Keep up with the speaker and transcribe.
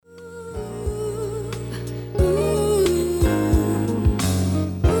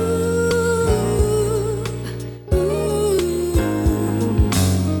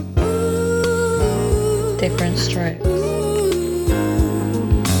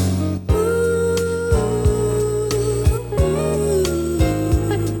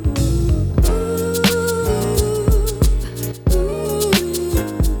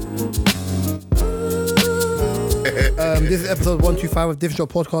This is episode 125 of Different Shot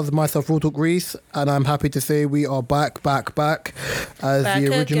Podcast with myself, Raw Talk Reese, and I'm happy to say we are back as the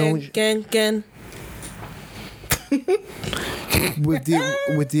original again. with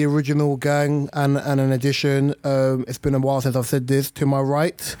the original gang and an addition. It's been a while since I've said this. To my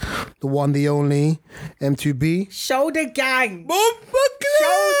right, the one, the only M2B. Shoulder gang. Boom,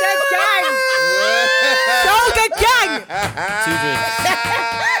 Shoulder gang. Shoulder gang.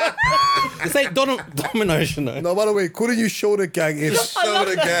 This ain't Domino's, you know. No, by the way, calling you shoulder gang is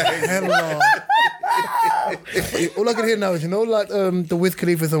Shoulder gang. hella. All I can hear now is, like the Wiz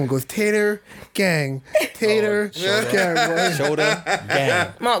Khalifa song goes, Tater gang, Tater gang. Shoulder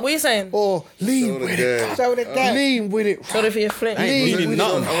gang. Mark, what are you saying? Or lean Shoulder with gang. it. Shoulder gang. Lean with it. Sorry for your fling. I ain't Lean leaning with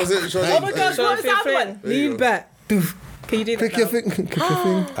nothing. I wasn't sure. Oh my gosh, Sorry what was for your that fling. one? Lean back. Doof. Can you do that Click now? your thing. Click your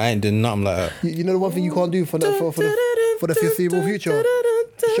thing. I ain't doing nothing like that. You know the one thing you can't do for the foreseeable future.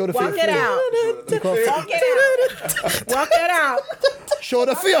 Show the Walk fear it fling. out. You can't Walk it out. Walk it out. show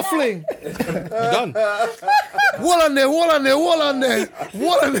the fear fling. You done? Wall on there.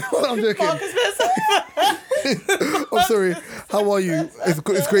 I'm joking. I'm sorry. How are you? It's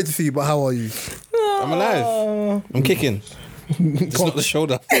great to see you, but how are you? I'm alive. I'm kicking. It's not the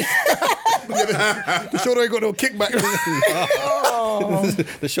shoulder. The shoulder ain't got no kickback.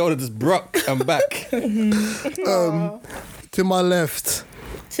 The shoulder just broke. I'm back. To my left.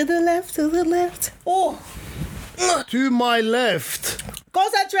 To the left. Oh. To my left.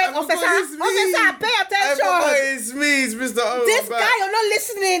 Concentrate, officer. Officer, pay attention. It's me. It's Mr. O. This I'm guy, back. you're not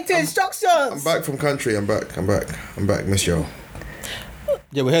listening to instructions. I'm back from country. I'm back. Miss y'all.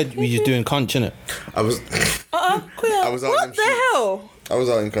 Yeah, we heard you doing conch, innit? I was out What in the hell? I was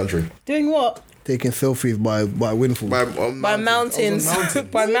out in country. Doing what? Taking selfies by Windfall. By Mountains. By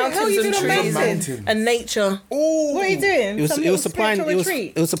hell mountains you and doing on trees mountains? and nature. What are you doing? It was supplying.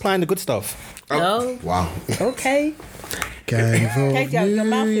 Retreat. It was supplying the good stuff. No. Wow. Okay. Gangs of Katie, your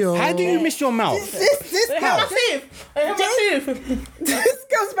mouth New is- York. How do you miss your mouth? This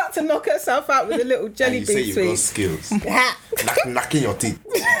girl's about to knock herself out with a little jelly You say bean you've got sweet. skills. Knocking your teeth.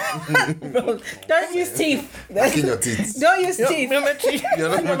 Don't use teeth. Knocking your teeth. Don't use teeth. You're meant to use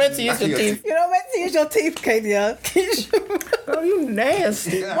knocking your teeth. You're not meant to use your teeth, Kadia. Oh, you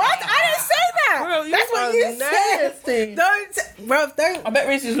nasty. What? I didn't say that. Bro, you That's what are you nasty. said. Don't. I bet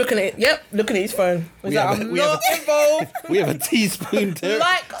Reese is looking at it. Yep, looking at his phone. He's like, I'm we have not involved. We have a teaspoon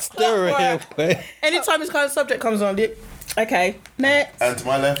Like stirrer here. clockwork. Anytime this kind of subject comes on, Okay, next. And to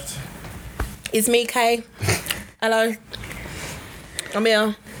my left. it's me, Kay. Hello. I'm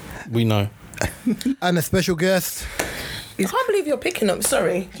here. We know. And a special guest. I can't believe you're picking up.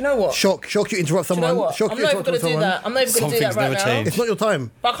 Sorry. Do you know what? Shock you interrupt Do you someone. know what? Shock I'm you not even interrupt going to do someone. that. I'm not even going to do that Something's right never now. changed. It's not your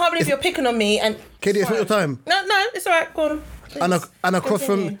time. But I can't believe you're picking on me and... Katie, it's not your time. No, it's all right. Go on. Please.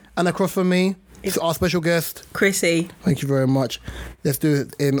 And across from me, it's our special guest. Chrissy. Thank you very much. Let's do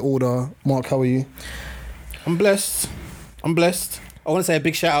it in order. Mark, how are you? I'm blessed. I want to say a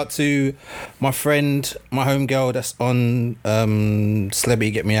big shout out to my friend, my homegirl that's on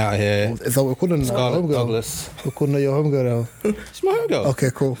Celebrity Get Me Out of Here. Is that what we're calling her? Scarlett Homegirl? Douglas. We're calling her your homegirl now. She's my homegirl. Okay,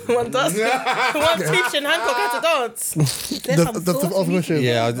 cool. One does. One teaching Hancock how to dance. That's the question.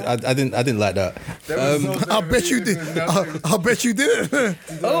 Yeah, I didn't like that. I bet you did. I bet you did.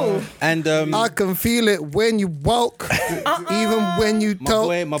 Oh. And I can feel it when you walk, even when you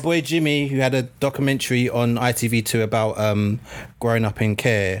talk. my boy Jimmy, who had a documentary on ITV2 about growing up in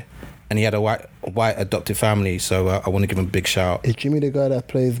care, and he had a white adopted family. So I want to give him a big shout. Is Jimmy the guy that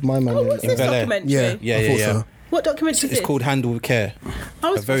plays my man? What's in this Bel Air. documentary? Yeah, I thought Yeah. so. What documentary is It's this? called Handle with Care. I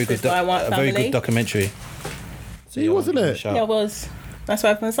was A very watched good, this by a white a very family. good documentary. So He I wanna wasn't give him a it? shout. Yeah, I was. That's why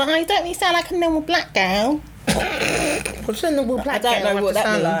everyone's like, oh, you don't really sound like a normal black girl. What's in the wool black? I don't know what that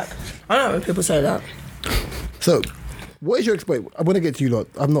sound means. like. I don't know when people say that. So, what is your experience? I'm going to get to you lot.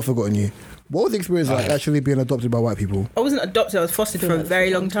 I've not forgotten you. What was the experience like actually being adopted by white people? I wasn't adopted, I was fostered for a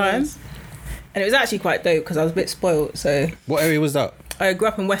very long time. And it was actually quite dope because I was a bit spoiled. So What area was that? I grew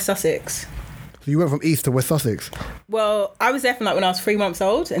up in West Sussex. So you went from East to West Sussex. Well, I was there from like when I was 3 months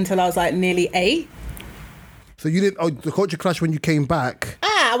old until I was like nearly 8. So you didn't. Oh, the culture clash when you came back.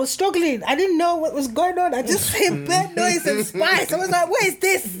 I was struggling. I didn't know what was going on. I just heard bird noise and spice. I was like, what is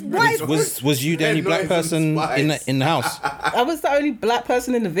this? Why is Was you the only black person in the house? I was the only black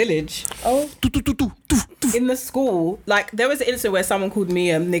person in the village. Oh. In the school. Like, there was an incident where someone called me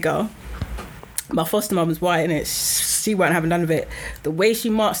a nigger. My foster mum was white, and she weren't having none of it. The way she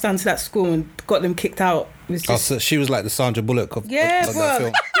marched down to that school and got them kicked out was Oh, just... so she was like the Sandra Bullock of Yeah, that bro.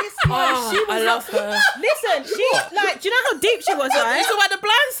 film. This She was I love her. Listen, she like. Do you know how deep she was? You Right? talk about the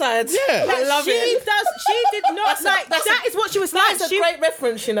blind side. Yeah. I love she it. does. She did not like. That is what she was like. That's a She great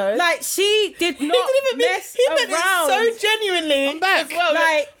reference, you know. like. She did not he didn't even mean, mess he meant around. it so genuinely. I'm back. As well.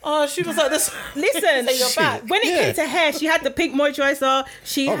 Like, oh, she was like this. listen, Say you're back. when it Yeah. came to hair, she had the pink moisturizer.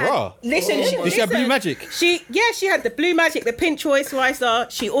 She Oh, had raw. listen. Did she have Blue Magic? She had the Blue Magic, the pink moisturizer.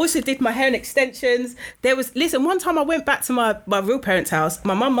 She also did my hair and extensions. There was one time I went back to my real parents' house.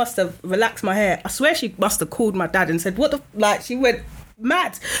 My mum must have relaxed my hair. I swear she must have called my dad and said, "What the like?" She went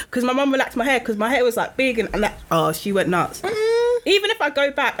mad because my mum relaxed my hair because my hair was like big and that. Oh, she went nuts. Even if I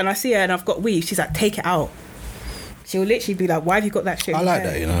go back and I see her and I've got weave, she's like, "Take it out." She'll literally be like, "Why have you got that shit?" I in your like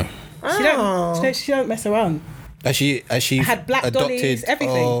hair?" that, you know. She don't mess around. Has she had black adopted dollies,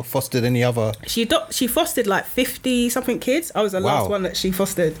 everything. or fostered any other? She fostered like 50 something kids. I was the last one that she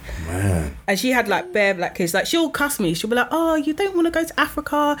fostered. Man. And she had like bare black kids. Like she'll cuss me. She'll be like, "Oh, you don't want to go to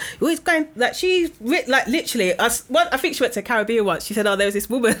Africa. You're always going." Like like literally. I think she went to the Caribbean once. She said, "Oh, there was this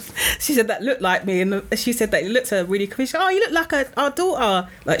woman." She said that looked like me, and she said that it looked her really cool. She said, "Oh, you look like our daughter."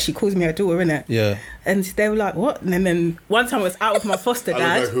 Like she calls me her daughter, innit? Yeah. And they were like, "What?" And then one time I was out with my foster I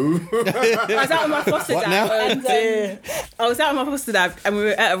dad. look like who? I was out with my foster What dad. now? And, I was out with my foster dad and we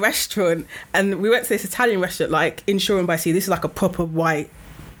were at a restaurant and we went to this Italian restaurant like in Shoreham by Sea. This is like a proper white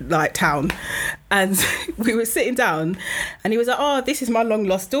like town. And we were sitting down and he was like, "Oh, this is my long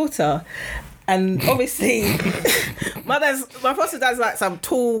lost daughter." And obviously, my foster dad's like some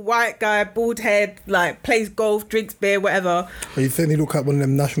tall white guy, bald head, like plays golf, drinks beer, whatever. Are you saying he look like one of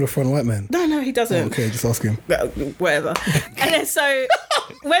them National Front white men? No, he doesn't. Okay, just ask him. Whatever. And then so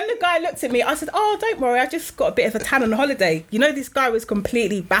when the guy looked at me, I said, "Oh, don't worry, I just got a bit of a tan on holiday." You know, this guy was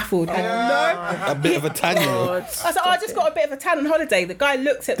completely baffled. And A bit of a tan. you know. I said, "Oh, I just got a bit of a tan on holiday." The guy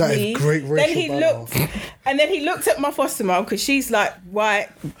looked at That is me. great racial Then he banter. looked, and then he looked at my foster mum because she's like white,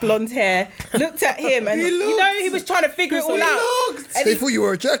 blonde hair. Looked at him, and you know he was trying to figure it all out. And They he- thought you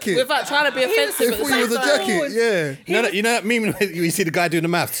were a jacket. Without trying to be offensive. They at the thought you same was a time. jacket. Yeah. You know that meme when you see the guy doing the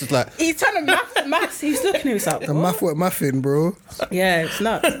maths? It's like, He's trying to maths. He's looking at himself. A muffin, bro. Yeah, it's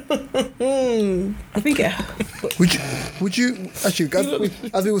nuts. I think it. Would you actually,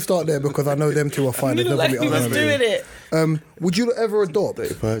 as we will start there because I know them two are fine. You There's look like nobody he was else. doing it. Would you ever adopt?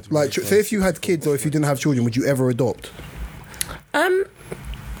 Like, say if you had kids or if you didn't have children, would you ever adopt?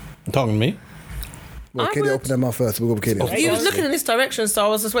 talking to me? Well, I Katie, would. open their mouth first. We'll go with Katie. He was looking in this direction, so I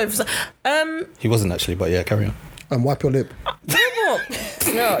was just waiting for. He wasn't actually, but yeah, carry on. And wipe your lip. You know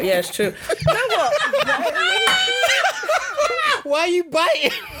what? No, yeah, it's true. You know what? Why are you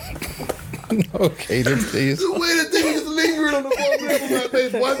biting? Okay, then please. The way the thing is lingering on the bottom of my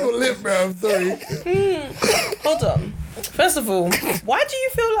face. Wipe your lip, bro. I'm sorry. Hold on. First of all, why do you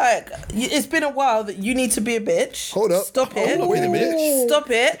feel like it's been a while that you need to be a bitch? Hold up. Stop it. Hold up, wait a minute. Stop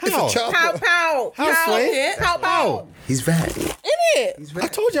it. How? Pow pow. How, pow. Sway? Pow pow. He's back. Innit? I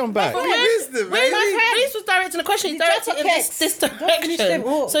told you I'm back. missed it, man. Reese was directing the question. He directed it in this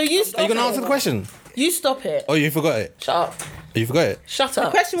direction. So you stop Are you going to it. answer the question? You stop it. Oh, you forgot it? Shut up. Oh, you forgot it? Shut The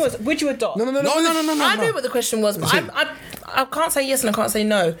up. question was, would you adopt? No. No. I knew what the question was, but I can't say yes and I can't say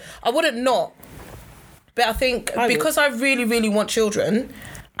no. I wouldn't not. But I think I would. because I really, really want children,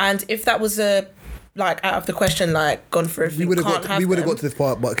 and if that was a like out of the question, like gone for if We you would can't have have got them. to this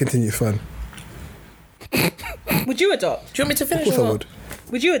part, but continue, it's fine. Would you adopt? Do you want me to Of finish? course I or would.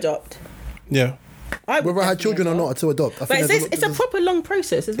 Would you adopt? Yeah. I would Whether I had definitely children or adopt. not, I'd still adopt. I But think it's, there's it's a proper long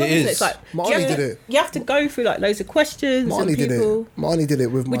process as well, It isn't it? is. It's like My you auntie have, did to, it. you have to go through like loads of questions My and auntie did people. it. My auntie did it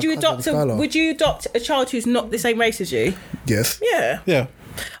with my Would you cousin adopt Skylar. would you adopt a child who's not the same race as you? Yes. Yeah. Yeah.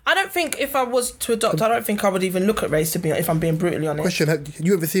 I don't think if I was to adopt, I don't think I would even look at race. To be, if I'm being brutally honest. Question: have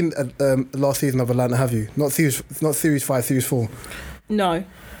you ever seen last season of Atlanta? Have you? Not series 5, series 4. No.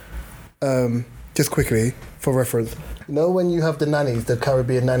 Just quickly for reference. You know when you have the nannies, the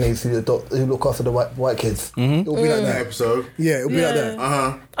Caribbean nannies who look after the white kids. It'll be like that. Episode. Yeah, it'll be like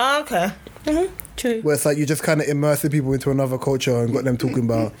that. Oh, okay. True. Where it's like you just kind of immersing people into another culture and got them talking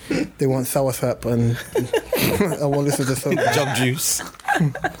about they want soursop and I want to listen to some Jug juice.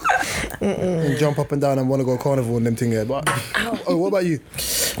 and jump up and down and want to go carnival and them thing. Yeah. But, oh, what about you?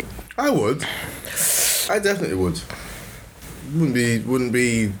 I would. I definitely would. There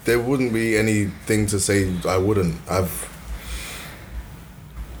wouldn't be anything to say I wouldn't. I've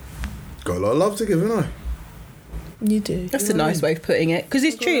got a lot of love to give, haven't I? You do. That's a nice way of putting it because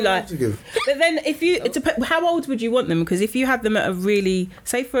it's true. Like, To give. but then if you, how old would you want them? Because if you have them at a really,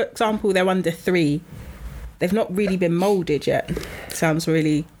 say for example, they're under 3, they've not really been moulded yet. Sounds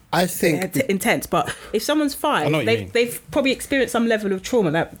really I think intense. But if someone's I know 5, what you mean. they've probably experienced some level of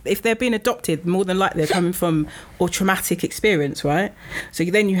trauma. That if they're being adopted, more than likely they're coming from a traumatic experience, right? So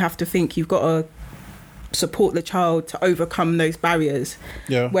then you have to think you've got to support the child to overcome those barriers.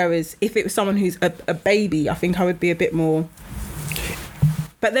 Yeah. Whereas if it was someone who's a baby, I think I would be a bit more.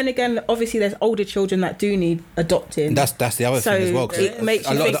 But then again, obviously, there's older children that do need adopting. That's the other So thing as well. 'Cause it makes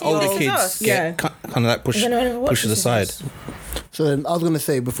a you lot of think, the older oh, kids yeah. get kind of like Has anyone ever watched pushed this aside. with us? so. Then I was gonna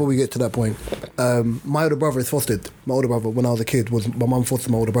say before we get to that point, my older brother is fostered. My older brother, when I was a kid, was my mum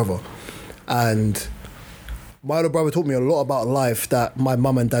fostered my older brother, and my older brother taught me a lot about life that my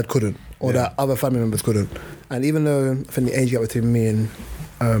mum and dad couldn't, or that other family members couldn't. And even though I think the age gap between me and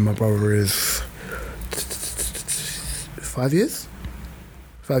my brother is 5 years.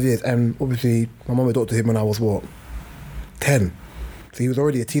 5 years, and obviously my mum adopted him when I was 10, so he was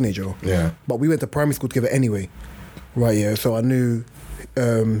already a teenager. Yeah. But we went to primary school together anyway, right? Yeah, so I knew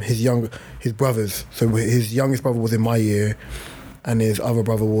his brothers. So his youngest brother was in my year, and his other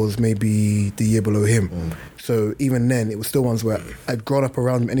brother was maybe the year below him. So even then, it was still ones where I'd grown up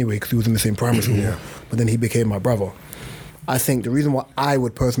around him anyway because he was in the same primary school. But then he became my brother. I think the reason why I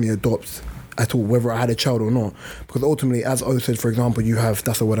would personally adopt at all, whether I had a child or not, because ultimately, as O said, for example, you have,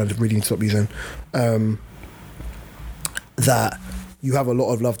 that's a word I really need to stop using, that you have a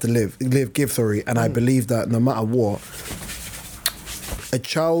lot of love to give, and I believe that no matter what,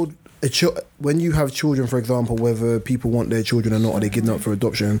 when you have children, for example, whether people want their children or not, or they give them up for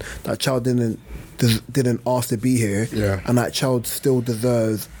adoption, that child didn't ask to be here, and that child still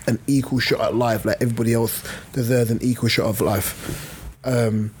deserves an equal shot at life, like everybody else deserves an equal shot of life.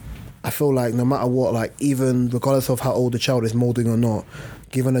 I feel like no matter what, like even regardless of how old the child is, molding or not,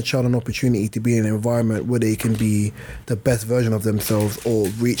 giving a child an opportunity to be in an environment where they can be the best version of themselves or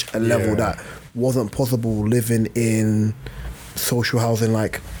reach a level that wasn't possible living in social housing,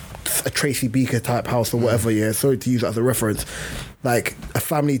 like a Tracy Beaker type house or whatever. Sorry to use that as a reference. Like a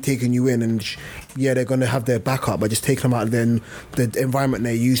family taking you in and they're going to have their backup, but just taking them out of the environment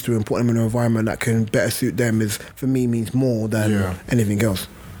they're used to and putting them in an environment that can better suit them is, for me, means more than anything else.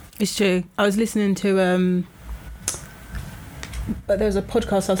 It's true. I was listening to but there was a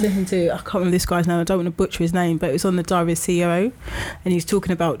podcast I was listening to, I can't remember this guy's name, I don't want to butcher his name, but it was on the Diary of a CEO, and he's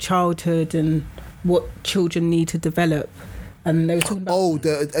talking about childhood and what children need to develop, and they were talking about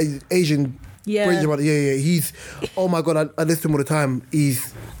the Asian he's, oh my god, I listen to him all the time.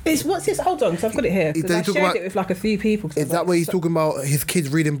 What's this? Hold on, because I've got it here. Because I shared it with like a few people. Is that where he's talking about his kids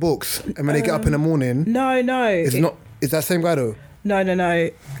reading books and when they get up in the morning? No. It's not. Is that same guy though? No.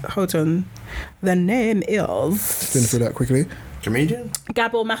 Hold on. The name is... Spin through that quickly. Comedian?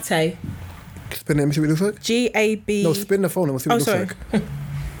 Gabor Mate. Spin it, let me see what it looks like. G-A-B... No, spin the phone and we'll see what it looks like.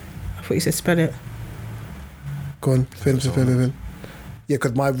 I thought you said spell it. Go on, spin. Yeah,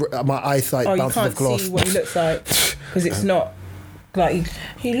 because my eyesight bounces off glass. You can't see what he looks like because it's not like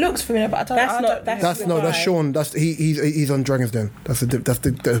he looks familiar, but I don't. That's Sean. That's he's on Dragons Den. That's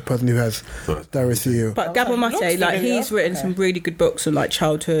the person who has Diary CEO. But Gabor Mate, like he's written some really good books on like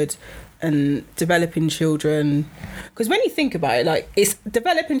childhood and developing children. Because when you think about it, like it's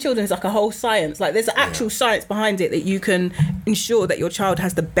developing children is like a whole science. Like there's actual science behind it that you can ensure that your child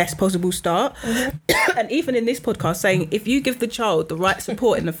has the best possible start. And even in this podcast, saying if you give the child the right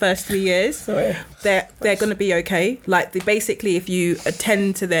support in the first 3 years, they're going to be okay. Like basically, if you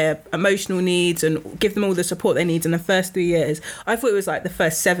attend to their emotional needs and give them all the support they need in the first 3 years, I thought it was like the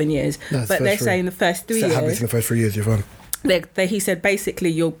first 7 years, but they're saying the first 3 years. Habits in the first 3 years, you're fine. He said basically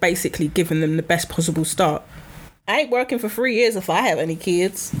you're basically giving them the best possible start. I ain't working for 3 years if I have any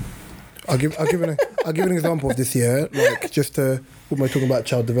kids. I'll give an example of this year, like just to when we're talking about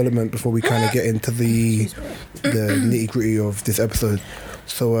child development before we kind of get into the nitty gritty of this episode.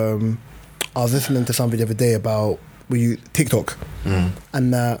 So I was listening to something the other day about TikTok,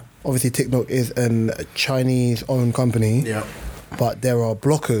 and obviously TikTok is a Chinese-owned company, but there are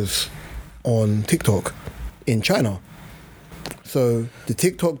blockers on TikTok in China. So the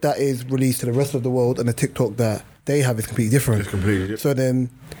TikTok that is released to the rest of the world and the TikTok that they have is completely different. It's completely different. So then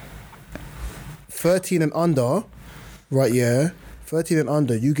 13 and under, 13 and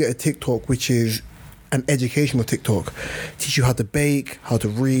under, you get a TikTok which is an educational TikTok. Teach you how to bake, how to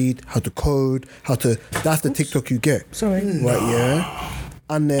read, how to code, that's the TikTok you get. Sorry.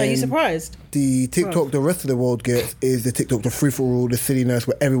 And then are you surprised? The TikTok the rest of the world gets is the TikTok, the free-for-all, the silliness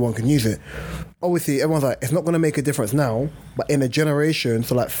where everyone can use it. Obviously, everyone's like, it's not going to make a difference now, but in a generation,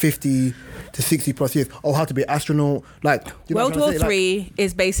 so like 50 to 60 plus years, how to be an astronaut, like... World War III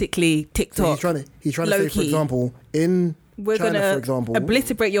is basically TikTok. So he's trying to say, for example, in we're China, gonna for example,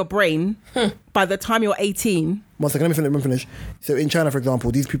 obliterate your brain by the time you're 18. One second, let me finish. So in China, for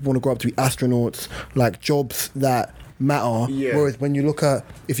example, these people want to grow up to be astronauts, like jobs that matter. Yeah. Whereas when you look at,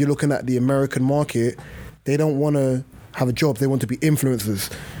 if you're looking at the American market, they don't want to have a job. They want to be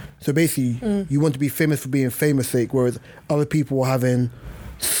influencers. So basically, you want to be famous for being famous sake, whereas other people are having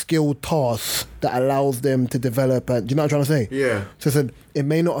skilled tasks that allows them to develop. And do you know what I'm trying to say? Yeah. So I said it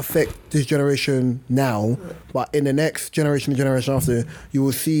may not affect this generation now, but in the next generation, the generation after, you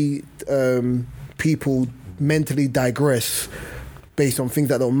will see people mentally digress based on things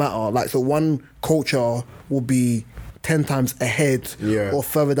that don't matter. Like, so one culture will be 10 times ahead or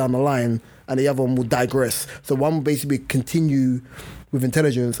further down the line, and the other one will digress. So one will basically continue with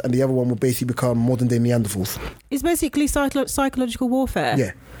intelligence, and the other one will basically become modern day Neanderthals. It's basically psychological warfare.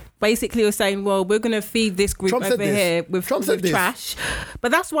 Yeah. Basically, you're saying, well, we're going to feed this group Trump said over this. here with Trump said this. trash.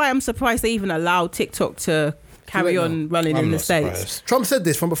 But that's why I'm surprised they even allow TikTok to carry on running I'm in the not States. surprised. Trump said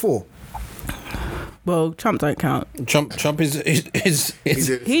this from before. Well, Trump don't count. Trump is He's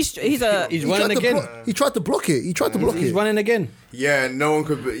running again. He tried to block it. He's running again. Yeah, no one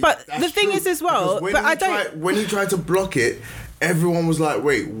could. But That's the thing true. is as well, Because when but he I don't- when he tried to block it, everyone was like,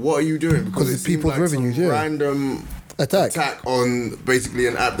 "Wait, what are you doing?" Because it's it seemed people's like revenues, some yeah. random Attack. on basically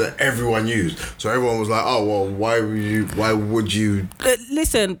an app that everyone used. So everyone was like, "Oh well, why would you?"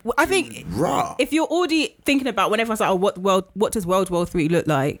 Listen, I think Rah. if you're already thinking about when everyone's like, oh, what does World War III look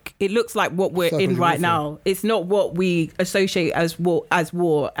like? It looks like what we're in Psychological right now. It's not what we associate as war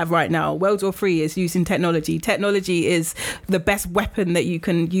right now. World War III is using technology. Technology is the best weapon that you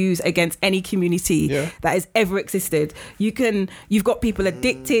can use against any community that has ever existed. You've got people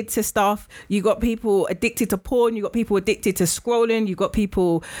addicted to stuff. You've got people addicted to porn. You've got people addicted to scrolling. You've got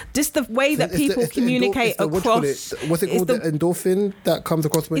people, just the way that people communicate across. What's it called? The endorphin that comes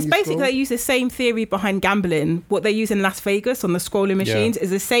across when It's you basically scroll? they use the same theory behind gambling. What they use in Las Vegas on the scrolling machines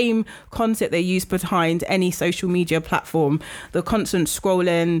is the same concept they use behind any social media platform. The constant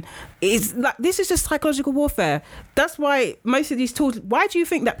scrolling is like, this is just psychological warfare. That's why most of these tools. Why do you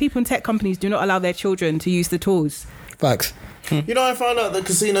think that people in tech companies do not allow their children to use the tools? Facts. You know, I found out that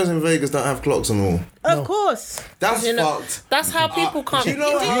casinos in Vegas don't have clocks on the wall. Of course, That's You know, fucked. that's how people can't. you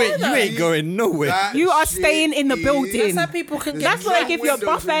know what? You ain't going nowhere. That you are shit staying in the is- building. That's how people can get. That's why they give you a Windows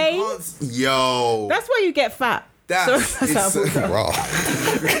buffet. and can't- Yo. That's why you get fat. That's how it works.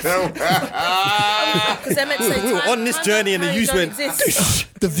 Because they're meant to say We were time- on this time journey and the don't use went, exist.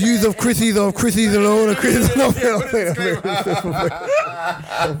 The views of Chrissy's alone and Chrissy's alone.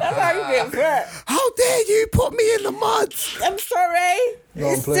 That's how you get fat. How dare you put me in the mud? I'm sorry. No,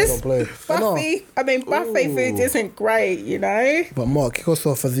 I'm It's playing, just I'm playing. Buffet. I mean, buffet food isn't great, you know. But Mark, kick us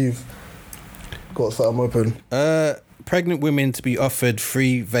off as you've got something open. Pregnant women to be offered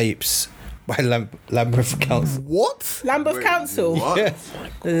free vapes by Lambeth Council. What? Lambeth Council. What? Yeah.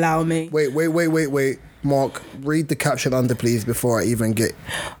 Allow me. Wait. Mark, read the caption under, please, before I even get.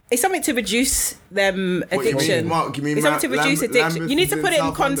 It's something to reduce them What you mean, addiction. Mark? You mean it's something to reduce addiction. Lambeth You need to is put it in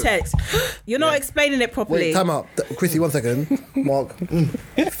South London? context. You're not explaining it properly. Wait, time out. Chrissy, 1 second. Mark,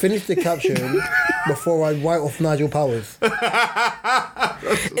 finish the caption before I write off Nigel Powers.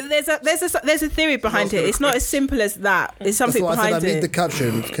 There's a theory behind it. It's not as simple as that. It's That's something what I said. behind I need the it.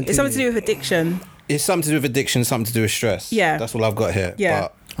 caption. Continue. It's something to do with addiction. It's something to do with addiction, something to do with stress. Yeah. That's all I've got here. Yeah.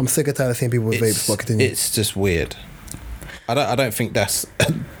 But I'm sick of tired of seeing people with vapes, but continue. it's just weird. I don't think that's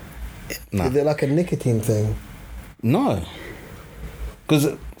no. Is it like a nicotine thing? No. Because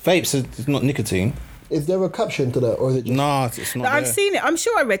vapes is not nicotine. Is there a caption to that, or is it just... No, it's not. I've there. seen it. I'm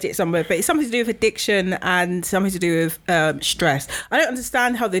sure I read it somewhere, but it's something to do with addiction and something to do with stress. I don't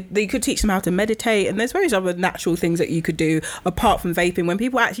understand how they could teach them how to meditate, and there's various other natural things that you could do apart from vaping. When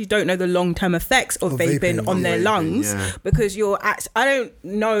people actually don't know the long-term effects of vaping on their lungs, because I don't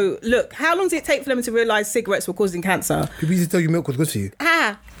know. Look, how long does it take for them to realise cigarettes were causing cancer? People used to tell you milk was good for you.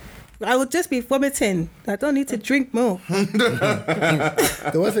 I would just be vomiting. I don't need to drink more.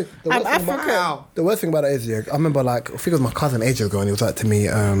 The worst thing, I'm African. The worst thing about it is, I remember, like, I think it was my cousin ages ago, and he was like to me,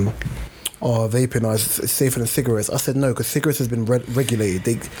 vaping is safer than cigarettes. I said no, because cigarettes has been regulated.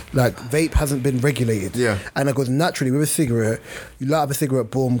 Vape hasn't been regulated. Yeah. And it goes naturally with a cigarette. You light up a cigarette,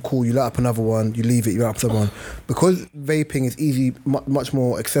 boom, cool. You light up another one, you leave it, you light up another one. Because vaping is easy, much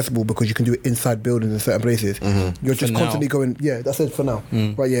more accessible, because you can do it inside buildings in certain places. You're just constantly going. Yeah, that's it for now.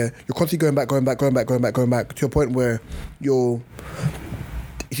 Right? Yeah, you're constantly going back to a point where you're,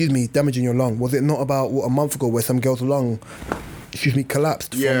 damaging your lung. Was it not about a month ago where some girl's lung,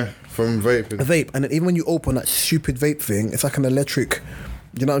 collapsed? From vaping. A vape, and then even when you open that stupid vape thing, it's like an electric.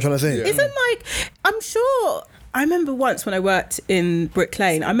 You know what I'm trying to say? Isn't I'm sure I remember once when I worked in Brick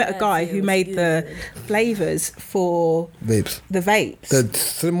Lane, I met a guy who made the flavours for Vapes. the vapes. The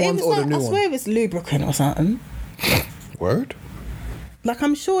slim It ones was or the like, new I one? swear it was lubricant or something. Word? Like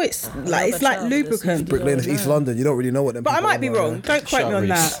I'm sure it's like lubricant. Brick Lane is East London. You don't really know what them. But I people might be are about, wrong. yeah. Don't quote me on Reese.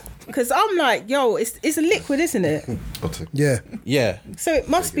 that. Because I'm like, yo, it's a liquid, isn't it? Yeah. Yeah. So it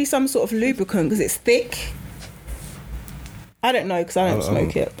must be some sort of lubricant because it's thick. I don't know because I don't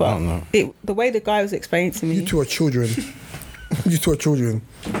smoke it, but I don't know. the way the guy was explaining to me, You two are children. You two are children.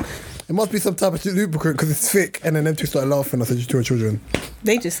 It must be some type of lubricant because it's thick. And then them two started laughing. I said, you two are children.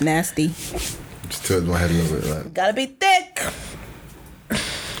 they just nasty. Just turned my head a little bit like. Gotta be thick.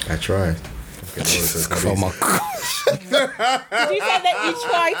 I tried. Oh my God. Did you say that you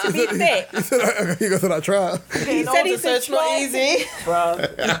try to be thick? You guys said I try. He said he said it's not easy.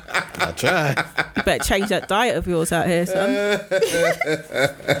 I try. You better change that diet of yours out here, son. I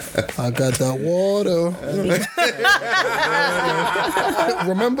got that water.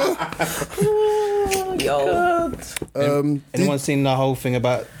 Remember? Yo. Anyone seen the whole thing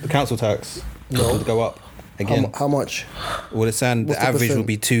about the council tax? No. To go up again. How much? Well, it's saying the What's the average percent? will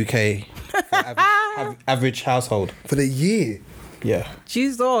be 2K for average household. For the year? Yeah.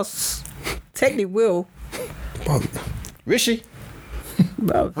 Jesus. Technically will. But, Rishi.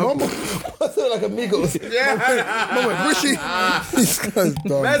 Bro. Mama, I sound like amigos. Mama, Rishi. These guys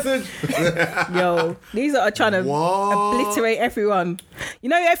dumb. Message. Yo, these are trying to obliterate everyone. You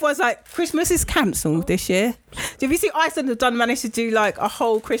know, everyone's like, Christmas is cancelled this year. Have you seen Iceland have managed to do like a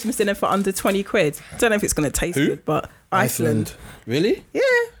whole Christmas dinner for under 20 quid? Don't know if it's going to taste good, but Iceland. Really? Yeah.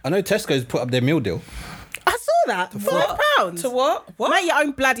 I know Tesco's put up their meal deal. I saw that. £5. To what? What? Make your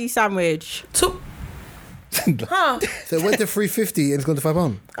own bloody sandwich. To huh? So it went to 350 and it's gone to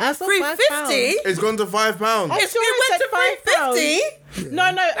 £5. I saw £3.50? It's gone to £5. It went to £3.50? No,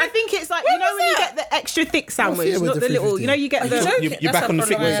 I think it's like, you know when you get the extra thick sandwich, it went not to the little, $3.50. you know you get Are you the... joking? You're That's back on the a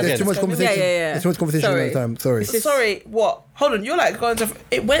thick problem I ones have. There's too much conversation. Yeah. There's too much conversation Sorry. all the time. Sorry. Sorry, what? Hold on, you're like going to.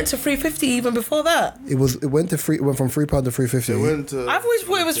 It went to £3.50 even before that. It went from £3 to £3.50. It went to. I've always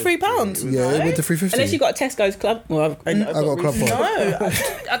thought it was £3. Yeah, it went to £3.50. Unless you got a Tesco's club. Well, I got a club No, card.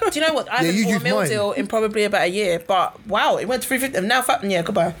 do you know what? I Yeah, haven't you bought a used meal mine. deal in probably about a year, but wow, it went to £3.50. Now, yeah,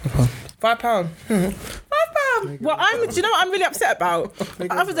 goodbye. £5. £5. Well, do you know what I'm really upset about? The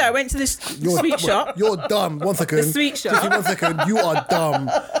other day I went to this sweet shop. You're dumb. 1 second. The sweet shop. Just 1 second. You are dumb.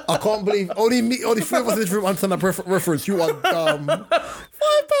 I can't believe only 3 of us in this room understand that reference. You are dumb. £5.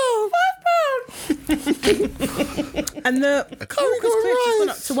 And the Walker's Crisp has gone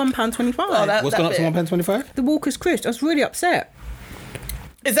up to £1.25. What's gone up to £1.25? The Walker's Crisp. I was really upset.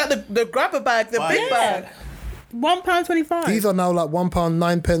 Is that the grabber bag, the big bag? £1.25. These are now like £1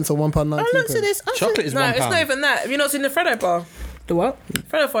 9 pence or £1 I 19 looked at this. I Chocolate said, is No, £1. it's not even that. Have you not seen the Freddo bar? The what?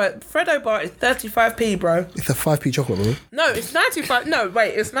 Freddo bar is 35p, bro. It's a 5p chocolate, bro. No, it's 95. No,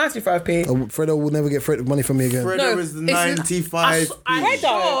 wait, it's 95p. Fredo will never get money from me again. Fredo is it's 95. I'm Freddo?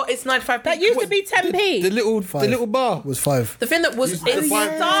 sure it's 95p. That used to be 10p. The little bar. It was 5. The thing that was, Used it to be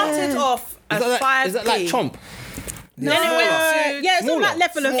five. started off as 5p. Is that like Chomp? Then it went to... Yeah, it's on that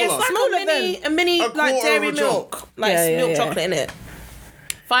level of... Smaller. It's like smaller a mini A like quarter dairy of a milk. Like Yeah, milk yeah. chocolate in it.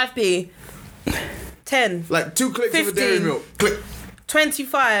 5p. 10. Like 2 clicks of a 15. dairy milk. Click.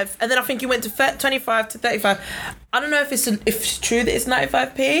 25. And then I think you went to 25 to 35. I don't know if it's true that it's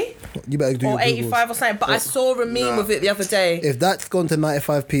 95p You better do or your Googles. 85 or something, but I saw a meme of it the other day. If that's gone to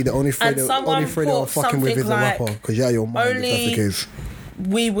 95p, the only Fredo someone are put fucking with is a something rapper. Because yeah, your mind only- if that's the case.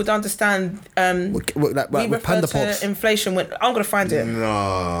 We would understand. Like We with refer Panda to Pops. inflation when I'm gonna find it.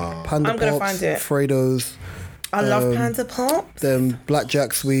 No. Panda I'm gonna Pops, find it. Fredos, I love Panda Pop. them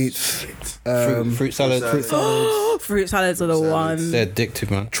blackjack sweets, Fruit salads. fruit salads. Fruit salads are the one. They're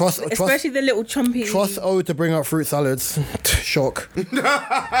addictive, man. Trust Especially the little chumpy... O to bring out fruit salads. Shock.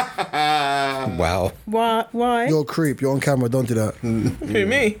 Wow. Why? You're a creep. You're on camera. Don't do that. Who,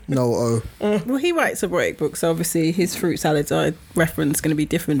 me? No, O. Well, he writes a break book, so obviously his fruit salads are reference going to be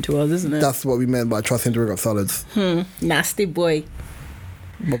different to ours, isn't it? That's what we meant by trust him to bring up salads. Nasty boy.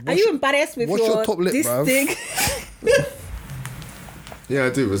 But Are you embarrassed with what's your top lip, this bruv? thing? Yeah, I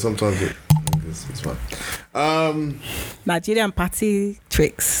do, but sometimes it's fine. Nigerian party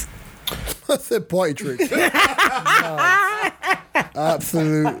tricks. I said party trick.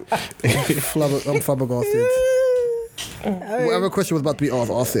 Absolute I'm flabbergasted. Whatever question was about to be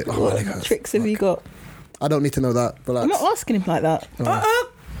asked, ask it. Oh, my God. Tricks have you got? I don't need to know that. Relax. I'm not asking him like that.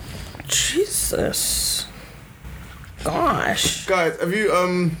 Jesus. Gosh. Guys, have you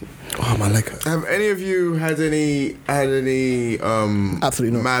Oh, my leg. have any of you had any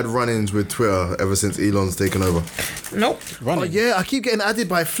Absolutely not. mad run-ins with Twitter ever since Elon's taken over? Nope. Oh, yeah, I keep getting added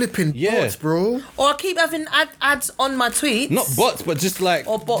by flipping Yeah. bots, bro. Or I keep having ads on my tweets. Not bots, but just like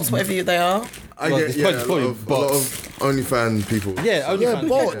Or bots, whatever they are. I Well, get it's a probably lot of bots. OnlyFans people. yeah, only Yeah, fans.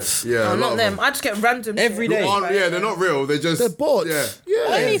 bots. Yeah, No, a lot not of them. I just get random Every shit. day. Yeah, they're not real. They're just They're bots. Yeah. Yeah.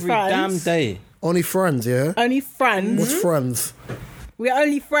 Only Every friends. damn day. Only friends, yeah? Only friends. What's friends? We're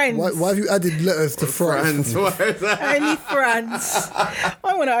only friends. Why have you added letters to friends? Friends. What is that? Only friends. I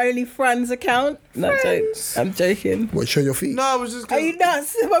want an only friends account. No, I'm joking. What, show your feet? No, I was just. Are you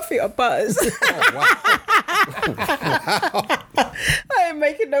nuts? My feet are butters. I ain't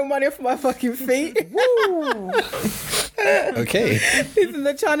making no money off my fucking feet. Okay. Even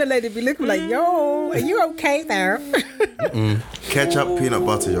the China lady be looking like, yo, are you okay there? Ketchup, peanut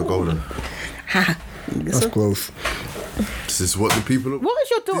butter, you're golden. That's gross. This is what the people. What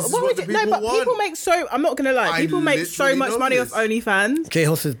is your daughter? This is What what would the you, no, people but want. people make so. I'm not gonna lie. I People make so literally much know money this. off OnlyFans. Jay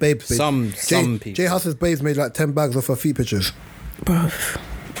Huss's babes. Some people. Jay Huss's babes made like 10 bags off her feet pictures. Bruv.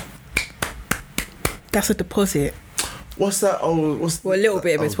 That's a deposit. What's that old? What's Well, a little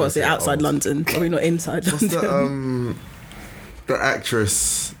bit of a I was gonna deposit say outside old. London. Probably not inside What's London. the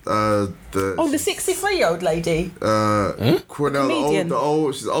actress? The Oh, the 63-year-old lady. Cornell, Comedian.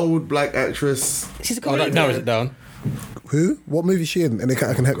 she's an old black actress. She's a Oh, that comedian. narrows it down. Who? What movie is she in? And I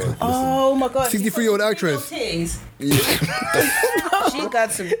can help her. Oh my god. 63-year-old actress. Titties. She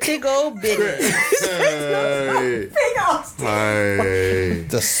got some big old bitties. Hey, hey.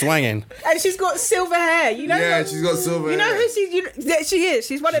 Just swanging. And she's got silver hair. You know. Yeah, like- she's got silver You know hair. who she is.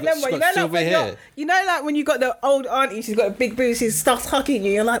 She's one of them. She's Where, you got know, like silver when hair. like when you got the old auntie. She's got a big boob. She starts hugging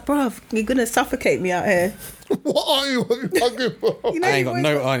you. You're like, bruv, you're gonna suffocate me out here. What are you talking about? You know, I ain't you got always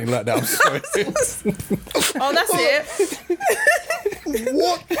no auntie like that. I'm sorry. Oh, that's it.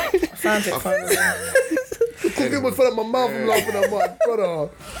 What? Found it finally. Cooking my foot out my mouth and laughing at my brother.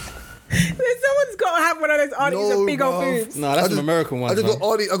 Someone's got to have one of those aunties with big old bruv. boobs. No, that's an American one. I just got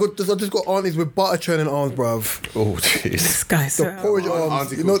auntie. I just got aunties with butter churning arms, bruv. Oh, jeez. This guy's The porridge arms.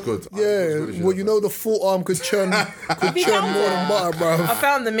 Auntie You know, Cook's good. Auntie Cook's good, yeah. Well, you know the full arm could churn more than butter, I bruv.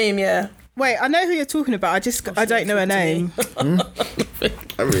 found the meme, yeah. Wait, I know who you're talking about. I don't know her name.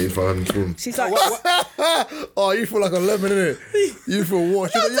 I really found him. She's like, Oh, you feel like a lemon, innit? You feel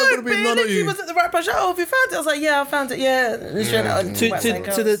washed. No, You're gonna don't be be. none of She you. was at the right place. Oh, have you found it? I was like, yeah, I found it. Yeah. And she went out and whacked my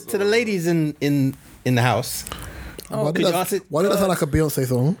girls. To the ladies in the house. Why could you ask it? Why did that sound like a Beyonce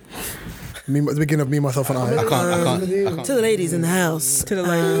song? Me, at the beginning of Me, Myself and I. I can't. To the ladies in the house. to the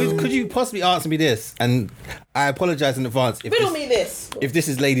lady. Could you possibly answer me this? And I apologize in advance Riddle me this. if this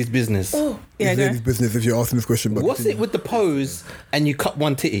is ladies' business. Yeah, It's go. ladies' business if you're asking this question. But What's it with the pose and you cut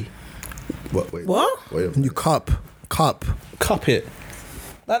one titty? What? Wait. What? Wait. And you cup. Cup it.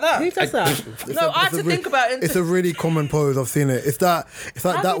 Like that? Who does that? No, I had to think about it. It's a really common pose. I've seen it. It's like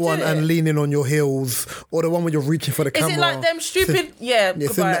How that do you one do and it? leaning on your heels, or the one where you're reaching for the Is camera. it like them stupid? Yeah.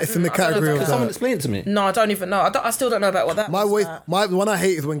 It's goodbye. it's in the I don't know category about of Can someone that. explain it to me? No, I don't even know. I still don't know about what that My was way, about. the one I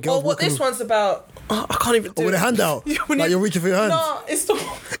hate is when girls Or what walk in this one's about. Oh, I can't even do with it. a hand out, When like you- you're reaching for your hands. No, it's the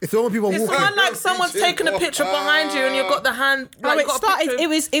It's the one when people it's the walking. one like someone's taking a picture behind you and you've got the hand. Like, Oh, you've it got a started. picture of- It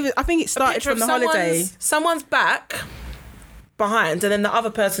was. I think it a started picture from of the holiday. Someone's back behind, and then the other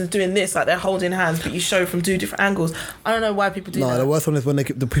person's doing this, like they're holding hands, but you show from two different angles. I don't know why people do No, that. the worst one is when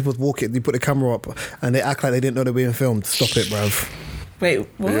the people walk it. You put the camera up and they act like they didn't know they were being filmed. Stop it, bruv. Wait,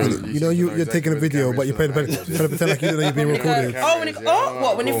 what? You know you're taking a video, but you're trying to pretend like you don't know you're being recorded. Oh, when you,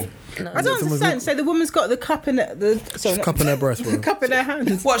 what? When you? No. I don't understand. So the woman's got the cup in She's cupping her breast, bro. cup in her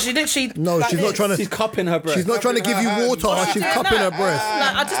hand. What? She literally? No, like she's not this? trying to. She's cupping her breast. She's not trying to give you water. She's doing cupping her that? breast.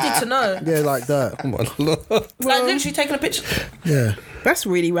 Like, I just need to know. Yeah, like that. Oh my lord. Like literally taking a picture. Yeah. That's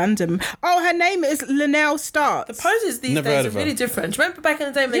really random. Oh, her name is Linnell Stark. The poses these Never days heard are of her. really different. Do you remember back in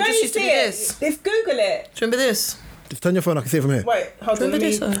the day when they You just only used to see be it. this? If Google it. Do you remember this? Just turn your phone. I can see it from here. Wait, hold Do on. you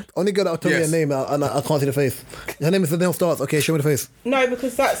remember let me- this? Only girl that'll tell me Yes. her name and I can't see the face. Her name is Linnell Starks. Okay, show me the face. No,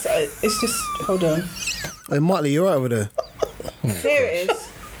 because that's it's just. Hold on. Hey, Motley, you're right over there. There it is.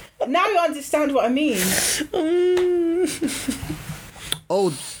 Now you understand what I mean.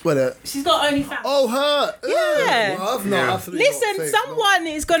 Oh, wait. She's got OnlyFans. Oh, her. Yeah. Bruv, no, Yeah. absolutely not. Listen, Fake. someone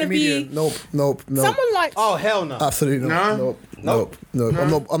is going to Comedian. be. Nope. Someone like. Oh hell no. Absolutely not. No?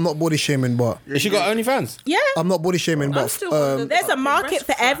 Nope. I'm not body shaming, but Has she got OnlyFans? Yeah. I'm not body shaming, but still wondering- There's a market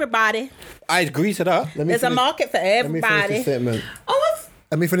for everybody. I agree to that. let me There's a finish- market for Let me finish this everybody. statement. Oh,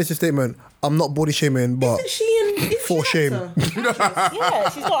 Let me finish the statement. I'm not body shaming, but isn't she in? for shame. Yeah,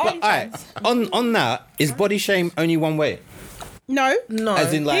 she's got Alright. OnlyFans. On that, is body shame only one way? No.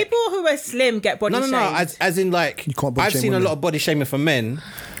 As in, like, People who are slim get body shamed. no. As in, like, You can't body I've shame seen a women. lot of body shaming for men,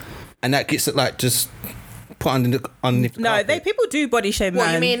 and that gets like just put underneath the No, carpet. people do body shame What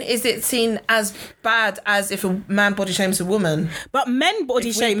man. you mean? Is it seen as bad as if a man body shames a woman? But men body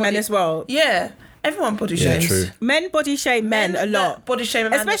If we shame men body- as well. Yeah, everyone body Yeah, shames. true. Men body shame men a lot. Body shame, a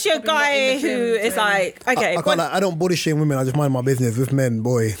man that's Especially a probably not in guy the who gym is doing- like, okay, I can't lie, I don't body shame women. I just mind my business. With men,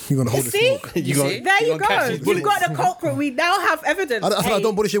 boy, you're gonna hold the see? smoke. You got- There you gonna catch go. these You've bullets. got the culprit. We now have evidence. I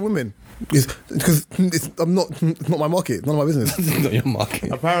don't body shame women. Because I'm not. It's not my market. None of my business. Not your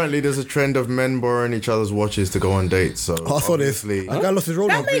market. Apparently, there's a trend of men borrowing each other's watches to go on dates. So I saw this. The obviously- guy lost his Rolex.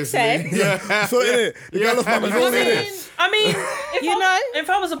 That makes sense. Yeah, so innit? The guy lost my Rolex. I mean, if You know? if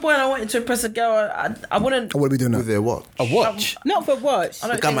I was a boy and I wanted to impress a girl, I wouldn't. I would be doing with that. their watch. A watch. Not for watch. I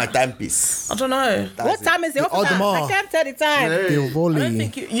don't Look at my think- timepiece. I don't know. What time is it? What's that? Audemars. I can't tell the time. The I don't volley.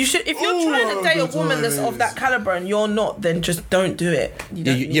 think you should. If you're trying to date a good woman that's times. of that caliber and you're not, then just don't do it. You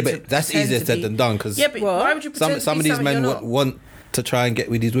don't need to but that's pretend easier to said be- than done because Yeah, but What? why would you pretend some to of be these something men you're not? want to try and get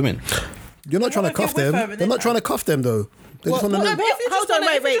with these women. You're not trying to if you're cuff with them. her, but They're then- not trying to cuff them though. They just want to Well, know. if you just Hold on,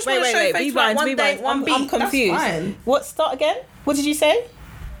 wanna- if you just wanna show face, like, rewind, one rewind. date, one I'm beat, that's confused. fine. What? Start again? What did you say?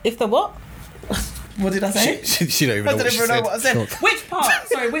 If the what? What did I say? She don't even I know don't what she even know said. what I said. Which part?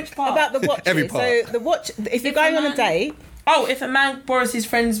 Sorry, which part? About the watch. Every part. So the watch. If you're going on a date, Oh, if a man borrows his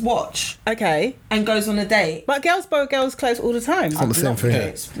friend's watch okay. and goes on a date. But girls borrow girls' clothes all the time. It's not the same thing.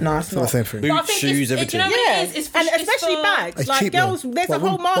 It's No, it's not not the same thing. But I Boots, think shoes, it's- everything. You know what Yeah, it is? and it's especially for- bags. It's Like cheap, girls, though. there's a But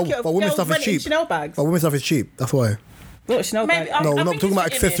whole market of women's girls stuff is renting cheap. Chanel bags. But women's stuff is cheap. That's why. What Chanel Maybe, bag? I No, we're think not talking it's about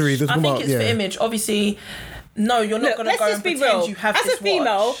for accessories, image. we're I talking think about- it's for yeah. image. Obviously, no, you're not Look, going to let's go just and be pretend real. you have As this a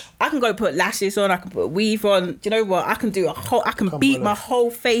female, watch. I can go put lashes on. I can put weave on. Do you know what? I can do a whole. I can beat my whole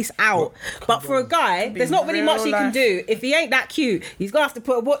face out. But for a guy, there's not really much he can life. do. If he ain't that cute, he's gonna have to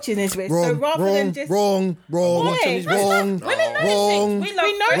put a watch in his wrist. So Wrong, rather wrong, than just wrong, wrong, Why? wrong, Women know these wrong, things. We love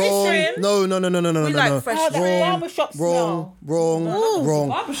We know fresh this wrong. trim. No, no, no, no, no, no, We no, like no. fresh Oh, that trim. barbershop Wrong, wrong, Ooh, wrong.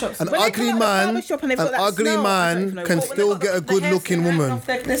 barbershops. An When they ugly come out the man, barbershop and they've an got that ugly smell, I don't man even know can what- still get a good-looking woman. No,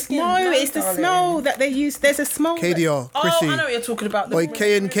 it's the smell that they use. There's a smell. that- KDR, Oh, Chrissy, I know what you're talking about. The or women-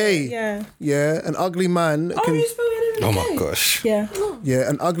 K&K. Yeah. Yeah, an ugly man Oh, can. you spelled it in Oh the my cake. gosh. Yeah. Yeah,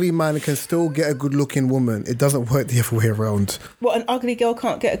 an ugly man can still get a good-looking woman. It doesn't work the other way around. What, an ugly girl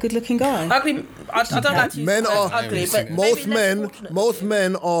can't get a good looking guy? Ugly. I don't like to use Men the word are ugly, but most maybe men. less fortunate.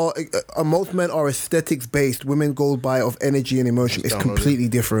 Most men are aesthetics based. Women go by of energy and emotion. It's completely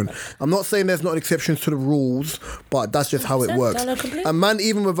different. I'm not saying there's not exceptions to the rules, but that's just how it 100%, works. no, completely. A man,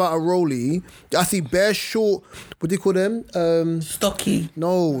 even without a rollie, I see bare short. What do you call them? Stocky.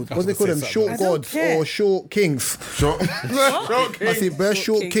 No, what do they call them? Short gods care. or short kings. Short I see bare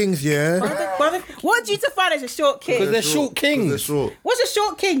short kings. Yeah. What do you define as a short king? Because they're short They're kings. short. What's a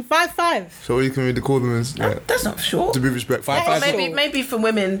short king? 5'5". So you can really call them as, yeah, That's not short. to be respectful. Five, Or five, maybe for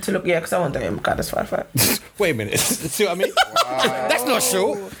women to look, yeah, because I want to date him. God, that's 5'5". Wait a minute. See what I mean? That's not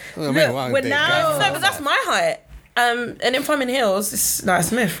short. I mean, Look, why we're they- now- No, but that's my height. And if I'm in heels, it's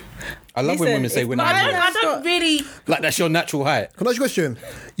nice myth. I love when Listen, women say if when my I man- don't, I don't really. like that's your natural height. Can I ask you a question?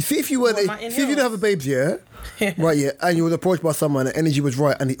 You see, if you weren't, What, am I in see if you didn't have a babes, yeah, right, yeah, and you was approached by someone, and energy was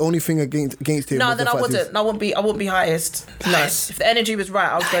right, and the only thing against him. No, was then the I fact wouldn't. he's- I wouldn't be highest. Nice. If the energy was right,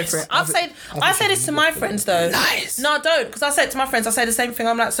 I would go for it. I say this to my friends though. Nice. No, I don't, because I say it to my friends. I say the same thing.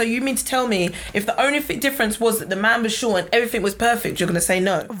 I'm like, so you mean to tell me if the only difference was that the man was short and everything was perfect, you're gonna say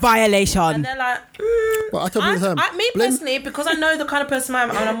no? Violation. And they're like, Well, I tell you all the time. me blame- personally, because I know the kind of person I am,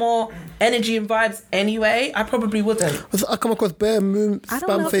 and I'm more energy and vibes anyway. I probably wouldn't. I come across bare I don't know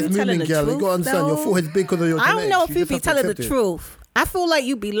spam if face you're telling mooning the girl. You truth, gotta understand your though. forehead's big because of your I don't know if genetics. you just be have to telling the accept it. truth. I feel like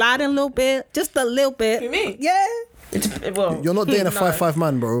you be lying a little bit, just a little bit. Who, me? Yeah. Well, You're not dating a no. 5'5"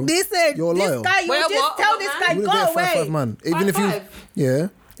 man, bro. Listen, You're this loyal. guy, you Well, just what? tell What this man? guy, You go wouldn't date a 5'5" away. man. Even if you, 5'5". yeah,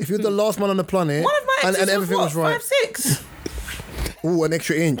 if you're the last man on the planet, One of my exes and everything was right. 5'6". Ooh, an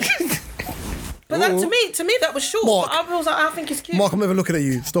extra inch. But that, to me, that was short. Mark. But I was like, I think it's cute. Mark, I'm never looking at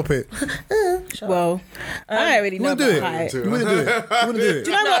you. Stop it. Well, I don't really You know wouldn't do about it. height. You wouldn't do it. You wouldn't do it.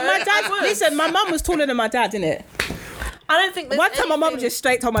 Do you know what? My No, dad, I would. listen, my mum was taller than my dad, didn't it? I don't think there's One time my mum anything- just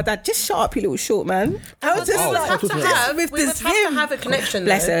straight told my dad, just shut up, you little short man. I was just we would like, have to have, with we would this have to him. have a connection.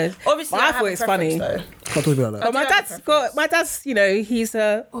 Bless though. her. Obviously, But I I have thought a it's preference, funny. though. Can't talk about that. But my dad's, you know, he's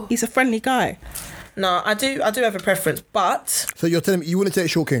a friendly guy. No, I do have a preference, but So you're telling me you wouldn't date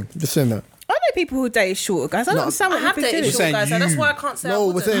short king? Just saying that. I know people who date short guys. I don't understand I what have people dated do. short saying guys, and that's you. why I can't say No, I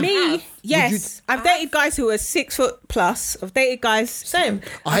we're wouldn't. saying- Me, yes. I've dated guys who are 6 foot plus. I've dated guys. Same.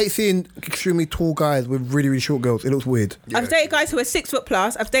 I hate seeing extremely tall guys with really, really short girls. It looks weird. I've dated guys who are 6 foot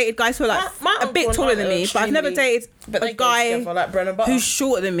plus. I've dated guys who are like My a bit uncle and taller than aunt are me, but I've never extremely- dated but a they go guy together like bread and butter. who's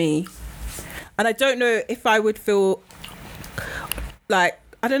shorter than me. And I don't know if I would feel like,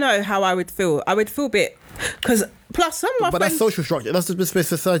 I don't know how I would feel. I would feel a bit, because plus some of my But friends. that's social structure. That's the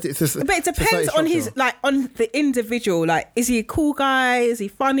society. It's just, But it depends on his, like, on the individual. Like, is he a cool guy? Is he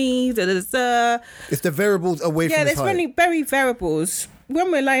funny? Da, da, da, da. It's the variables away Yeah, from his there's height. very, very variables.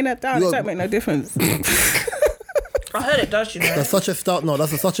 When we're laying that down, it don't make no difference. I heard it does, you know. That's such a start. No,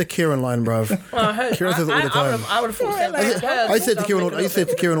 that's such a Kieran line, bruv. Well, I heard. Kieran says it all the time. I would have thought that. I said to Kieran. I said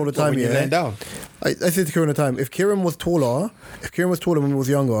to Kieran all the time. When you're laying Yeah. down. I said to Kieran all the time. If Kieran was taller when he was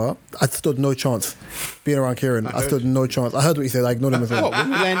younger, I stood no chance being around Kieran. I stood no chance. I heard what he said. I ignored him as well. What, when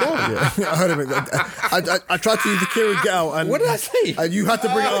you're laying down? Yeah, I heard him. I tried to use the Kieran get out, and What did I say? And you had to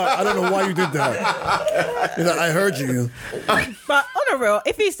bring it out. I don't know why you did that. He's like, I heard you. But on a real,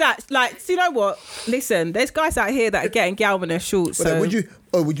 if he's that, like, so you know what? Listen, there's guys out here that are getting gal when they're short. But So would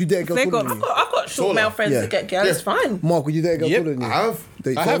you date a girl They taller got- than you? I've got short male friends Yeah. that get girls. It's fine. Mark, would you date a girl Yep. taller than you? I have.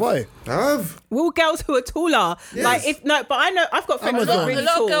 So have. why? I have. will girls who are taller, like, if no, but I know I've got friends that Amazon. are A really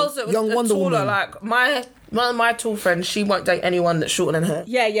lot tall. of girls that Young are Wonder taller, Woman. like one of my tall friends, she won't date anyone that's shorter than her.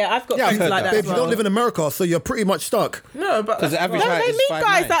 Yeah, I've got Yeah, I've friends heard like that. that. Babe, as you well. don't live in America, so you're pretty much stuck. No, but Because the average No, height they is meet 5'9".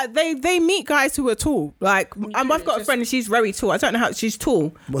 guys that they meet guys who are tall. Like, I've got a friend and she's very tall. I don't know how she's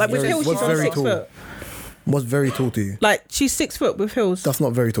tall. Like with very- heels, she's what's on very 6 tall? foot. What's very tall to you? Like she's 6 foot with heels. That's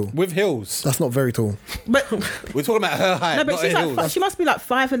not very tall. With heels. That's not very tall. But We're talking about her height, no, but not she's her like heels. she must be like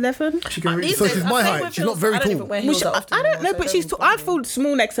 5'11". So she's my height. She's not very tall. I don't know, but she's tall. I feel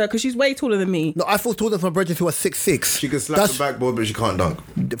small next to her because she's way taller than me. No, I feel taller than my brethren who are 6'6". She can slap the backboard, but she can't dunk.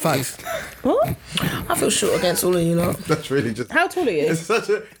 Facts. What? I feel short against all of you lot. That's really just. How tall are you? It's such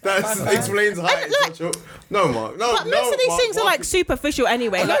a. That explains height. like- Such a, no, Mark. No, But no. most of these Mark, things are Mark. like superficial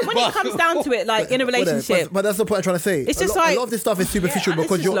anyway. Like when it comes down to it, like in a relationship. But that's the point I'm trying to say. It's A just lot- like- a lot of this stuff is superficial Yeah,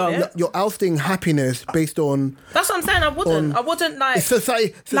 because this is long. you're ousting happiness based on. That's what I'm saying. I wouldn't like. It's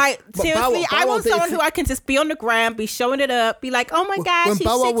society. Like but seriously, I want dated- someone who I can just be on the gram, be showing it up, be like, oh my gosh, when he's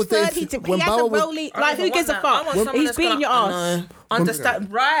Bow Wow 6 was foot, dating- he when has Bow a Wow was- rolly. I Like don't who gives a want that. I fuck? want someone He's that's beating your gonna- ass.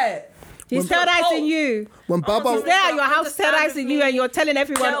 Understand, right? He's terrorizing you. When Bow Wow, He's there at your house Understand terrorizing with you, me, and you're telling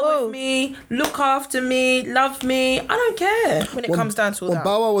everyone, Deal oh. with me, look after me, love me. I don't care when it comes down to all when that.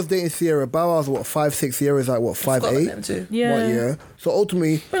 Bow Wow was dating Sierra, Bow Wow was what 5'6", Sierra's like what Forgot about 5'8". them too. Yeah. What, yeah. So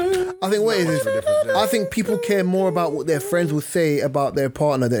ultimately, I think what it is, I think people care more about what their friends will say about their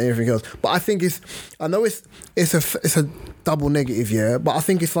partner than anything else. But I think I know it's a double negative, yeah. But I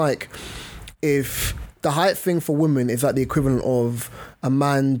think it's like if the height thing for women is like the equivalent of a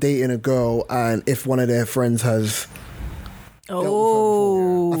man dating a girl, and if one of their friends has.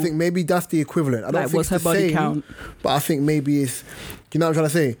 Oh. I think maybe that's the equivalent. I don't Like, think what's it's her the body same, count? but I think maybe it's. You know what I'm trying to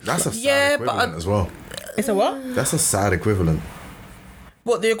say? That's a sad Yeah, but equivalent as well. It's a what? That's a sad equivalent.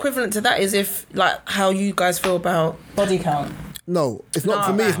 What the equivalent to that is if like how you guys feel about body count. No, it's not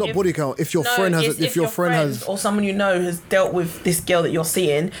for me. It's not if- body count. If your friend has, it's if your friend has, or someone you know has dealt with this girl that you're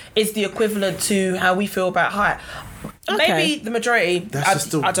seeing, it's the equivalent to how we feel about height. Okay. Maybe the majority. That's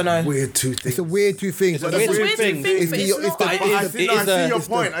just a I don't know. weird two things. it's a weird two things. but a that's weird what- thing. It's but the- it's it's not- the- I- it's I the- see, it no, is I see a- your it's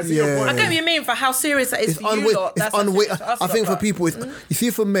the- point. I see your yeah. point. I get what you mean for how serious that is It's for you unwavering. lot. It's That's unwavering. us I think for lot, people, it's you see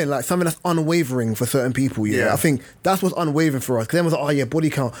for men like something that's unwavering for certain people. Yeah, Yeah. I think that's what's unwavering for us. Because everyone's like, oh yeah, body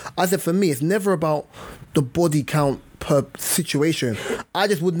count. I said for me, it's never about the body count per situation. I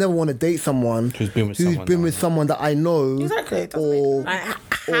just would never want to date someone Who's been with someone that I know. Exactly, it doesn't Or, Like,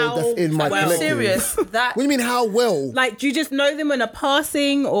 or how that's in my well? collective. serious. That What do you mean how well? Like, do you just know them in a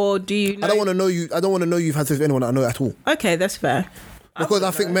passing, or do you know? I don't want to know you. I don't want to know you've had sex with anyone that I know at all. Okay, that's fair. Because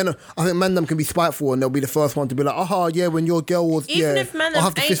I think men them can be spiteful and they'll be the first one to be like, aha, yeah, when your girl was, even yeah, if men I'll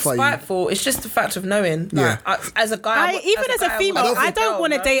have to ain't fist fight you. spiteful, it's just the fact of knowing. Yeah. Like, as a guy, Even as a guy, female, don't I think- don't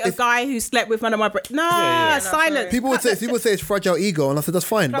want to no. date a guy who slept with one of my Nah, no, silence. sorry. People would say it's fragile ego, and I said that's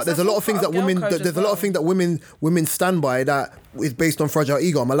fine. But Plus there's a that's lot of things all that part of women girl code there's as a lot of well. things that women stand by that is based on fragile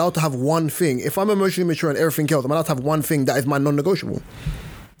ego. I'm allowed to have one thing. If I'm emotionally mature and everything else, I'm allowed to have one thing that is my non-negotiable.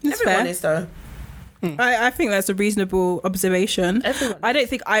 That's Everyone fair. is though. I think that's a reasonable observation. Everyone. I don't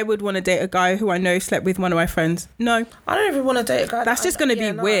think I would want to date a guy who I know slept with one of my friends. No. I don't even want to date a guy. That's just gonna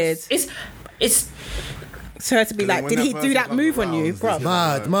be weird. It's So her to be like, when did that he do person that comes move on you, around, bro? it's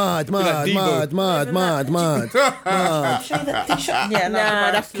Mad.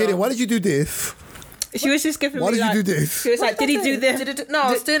 yeah, that's Kidding. Why did you do this? She was just giving Why me did like, you do this? She was like, did he do this? No,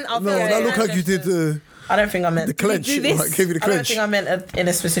 I was doing. No, that looked like you did I don't think I meant the clench. do this? I gave you the I don't clench. think I meant in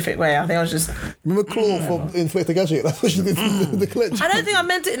a specific way. I think I was just. Remember Claw from Inspector Gadget? That's what she did. The clench. I don't think I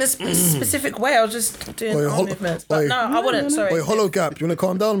meant it in a specific way. I was just doing Oi, arm hol- movements. But oi. no, I wouldn't. Sorry. Wait, hollow gap. You want to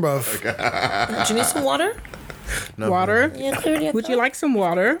calm down, bruv? Do you need some water? Water? Would you like some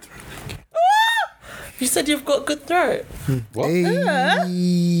water? You said you've got good throat. What?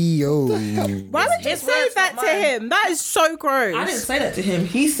 Hey, Yo. Why would you His say words, that not to mine. him? That is so gross. I didn't say that to him.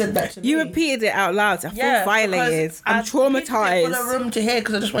 He said that to me. You repeated it out loud. I feel violated. because I'm I repeated it for the traumatized. room to hear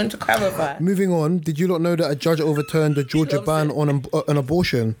because I just wanted to clarify. Moving on, did you not know that a judge overturned the Georgia loves ban it. on an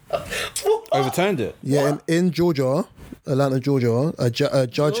abortion? Overturned it. Yeah, in Georgia, Atlanta, Georgia, a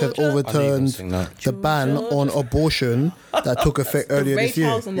judge has overturned sing that. the ban on abortion that took effect earlier Ray this year.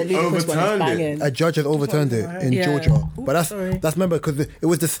 Charles and the Ludacris one is Overturned it. banging. A judge has overturned it in Yeah. Georgia, but that's sorry. remember because it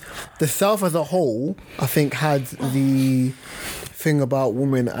was this the South as a whole. I think had the thing about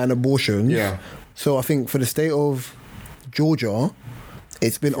women and abortion. Yeah. So I think for the state of Georgia,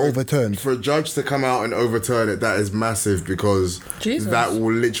 it's been overturned. For a judge to come out and overturn it, that is massive because Jesus. that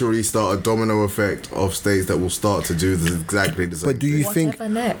will literally start a domino effect of states that will start to do exactly the same. But do you think Whatever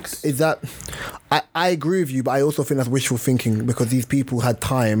next? is that? I agree with you, but I also think that's wishful thinking because these people had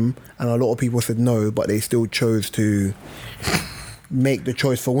time and a lot of people said no, but they still chose to make the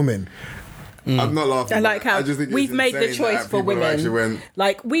choice for women. I'm not laughing. I like how I just think it's we've made the insane choice that for people actually women. went,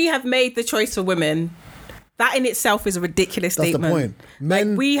 Like, we have made the choice for women. That in itself is a ridiculous That's the statement. point. Men-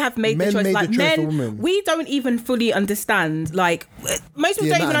 Like, we have made the men choice. made the Like choice men, for women. we don't even fully understand. Like, most people The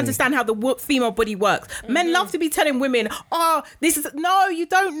don't even anatomy. understand how the female body works. Men love to be telling women, "Oh, this is no, you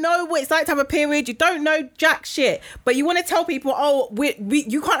don't know what it's like to have a period. You don't know jack shit." But you want to tell people, "Oh,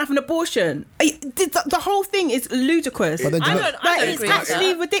 you can't have an abortion." The whole thing is ludicrous. But then I do you don't. know- I Like, don't it's agree with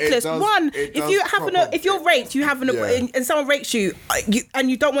actually that. ridiculous. It does- One, it if does you have proper- if you're raped, you have Yeah. and someone rapes you,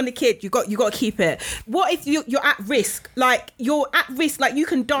 and you don't want the kid, you got to keep it. What if you're at risk? Like, you're at risk. Like, you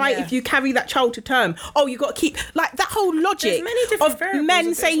can die Yeah. if you carry that child to term. Oh, you got to keep, like, that whole logic There's many different of variables men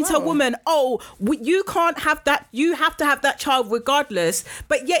of it saying as to a well. woman, "Oh, you can't have that. You have to have that child regardless."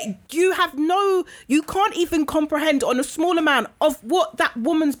 But yet you can't even comprehend on a small amount of what that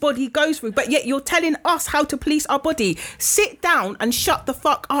woman's body goes through. But yet you're telling us how to police our body. Sit down and shut the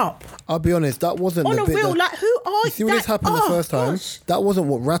fuck up. I'll be honest, that wasn't On the a bit real, that- like, who are You see when this happened the first time, that wasn't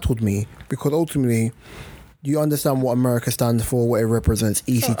what rattled me because ultimately you understand what America stands for, what it represents,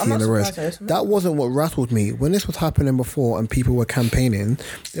 ECT I'm not and the rest. surprised there's That wasn't what rattled me. When this was happening before and people were campaigning,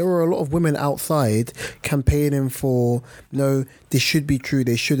 there were a lot of women outside campaigning for, no, this should be true,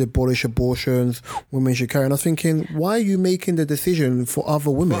 they should abolish abortions, women should carry. And I was thinking, why are you making the decision for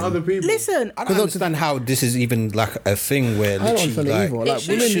other women? for other people. Listen, I don't understand how this is even like a thing where I don't literally understand it like, either. Like, should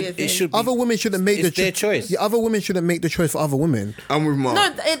women, be a thing. it should be, other women shouldn't make it's the their choice. Yeah, other women shouldn't make the choice for other women. I'm with Mark. No,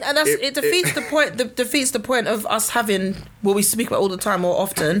 and it defeats the point. Defeats the point of us having what we speak about all the time or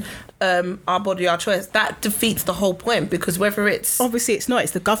often. Our body, our choice. That defeats the whole point because whether it's obviously it's not.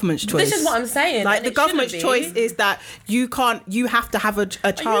 It's the government's choice. This is what I'm saying. Like, and the it government's shouldn't be. choice is that you can't. You have to have a child.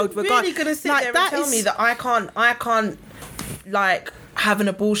 Are you really regard- gonna sit like, there and that tell is- me that I can't like have an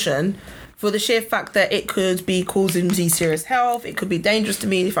abortion for the sheer fact that it could be causing me serious health, it could be dangerous to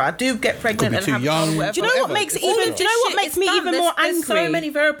me if I do get pregnant be and too have a young. child, whatever, Do you know what whatever. makes it All even- of do you know this what shit makes is me done. even more There's so angry? many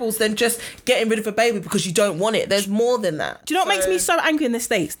variables than just getting rid of a baby because you don't want it. There's more than that. Do you know what makes me so angry in the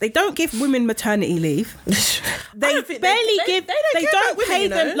States? They don't give women maternity leave. They don't think barely they give. don't care don't about women, pay you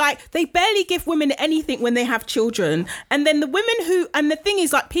them. know? Like, they barely give women anything when they have children. And then the women who, and the thing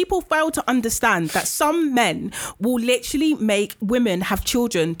is, like, people fail to understand that some men will literally make women have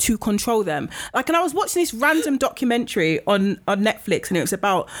children to control them. Like, and I was watching this random documentary on Netflix, and it was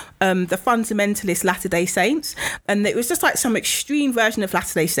about the fundamentalist Latter-day Saints, and it was just like some extreme version of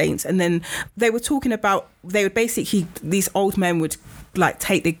Latter-day Saints. And then they were talking about, they would basically, these old men would like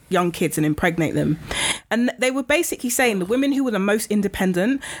take the young kids and impregnate them, and they were basically saying the women who were the most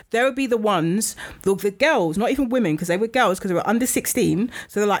independent, they would be the ones, the girls, not even women, because they were girls, because they were under 16,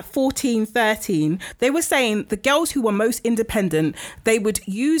 so they're like 14, 13. They were saying the girls who were most independent, they would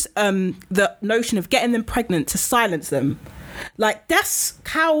use the notion of getting them pregnant to silence them. Like, that's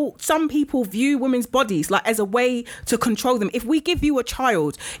how some people view women's bodies, like, as a way to control them. If we give you a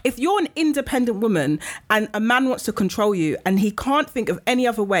child, if you're an independent woman and a man wants to control you and he can't think of any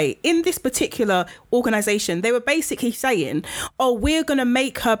other way, in this particular organisation, they were basically saying, oh, we're going to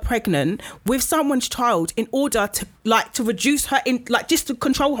make her pregnant with someone's child in order to, like, to reduce her, in, like, just to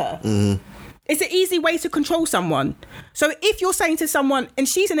control her. It's an easy way to control someone. So if you're saying to someone, and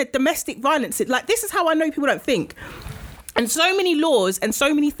she's in a domestic violence, like, this is how I know people don't think. And so many laws and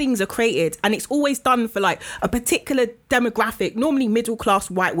so many things are created, and it's always done for like a particular demographic, normally middle class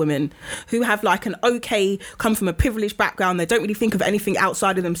white women who have like an come from a privileged background. They don't really think of anything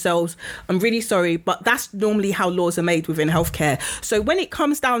outside of themselves. I'm really sorry, but that's normally how laws are made within healthcare. So when it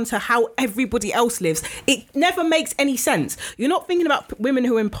comes down to how everybody else lives, it never makes any sense. You're not thinking about women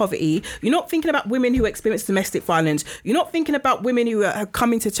who are in poverty. You're not thinking about women who experience domestic violence. You're not thinking about women who are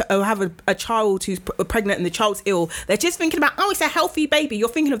coming to have a child who's pregnant and the child's ill. They're just thinking about, oh, it's a healthy baby, you're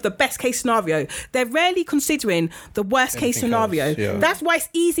thinking of the best case scenario. They're rarely considering the worst case scenario. Else, yeah. That's why it's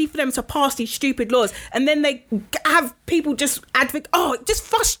easy for them to pass these stupid laws, and then they have people just advocate. Oh, it just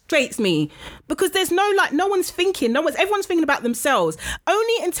frustrates me because there's no one's thinking. Everyone's thinking about themselves.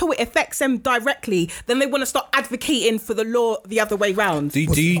 Only until it affects them directly, then they want to start advocating for the law the other way round. Do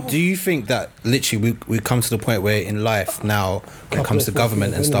you think that literally we come to the point where in life now, when it comes to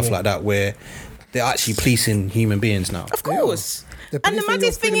government and stuff like that, where they're actually policing human beings now? Of course. They're And the policing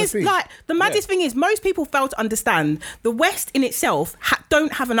maddest your thing is, freedom of thing is, most people fail to understand the West in itself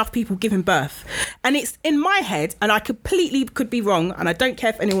don't have enough people giving birth, and it's in my head, and I completely could be wrong, and I don't care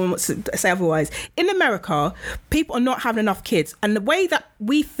if anyone wants to say otherwise. In America, people are not having enough kids, and the way that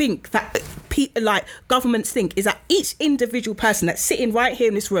we think that governments think is that each individual person that's sitting right here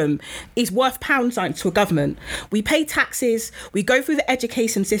in this room is worth pound signs to a government. We pay taxes, we go through the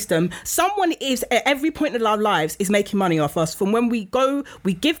education system. Someone is at every point in our lives is making money off us, from when we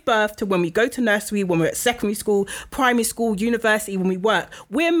give birth to when we go to nursery, when we're at secondary school, primary school, university, when we work.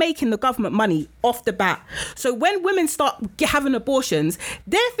 We're making the government money off the bat. So when women start having abortions,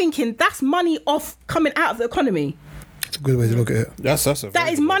 they're thinking that's money off coming out of the economy. It's a good way to look at it. That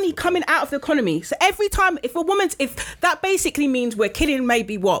is money coming out of the economy. So every time, if that basically means we're killing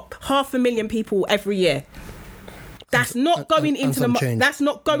maybe 500,000 people every year. That's not going into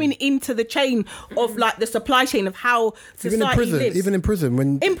the chain of the supply chain of how society lives. Even in prison,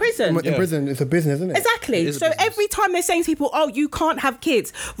 in prison, it's a business, isn't it? Exactly. So every time they're saying to people, "Oh, you can't have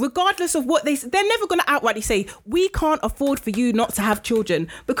kids," regardless of what they're never going to outrightly say, "We can't afford for you not to have children,"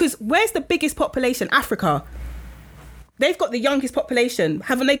 because where's the biggest population? Africa. They've got the youngest population.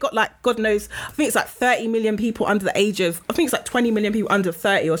 Haven't they got God knows, I think it's 30 million people under the age of, I think it's 20 million people under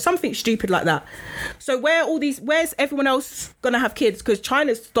 30 or something stupid like that. So where's everyone else going to have kids? Because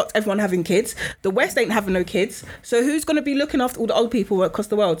China's stopped everyone having kids. The West ain't having no kids. So who's going to be looking after all the old people across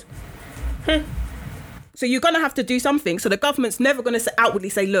the world? So you're going to have to do something. So the government's never going to outwardly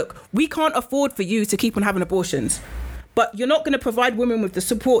say, look, we can't afford for you to keep on having abortions. But you're not going to provide women with the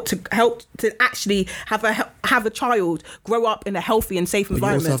support to help to actually have a child grow up in a healthy and safe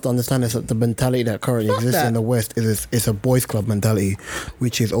environment. You also have to understand that the mentality that currently exists in the West is a boys' club mentality,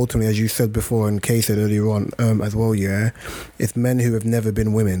 which is ultimately, as you said before and Kay said earlier on as well, it's men who have never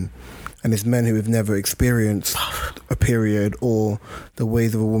been women. And it's men who have never experienced a period or the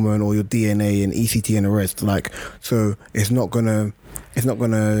ways of a woman or your DNA and ECT and the rest. So it's not gonna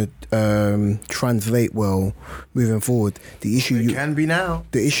translate well moving forward. The issue can be now.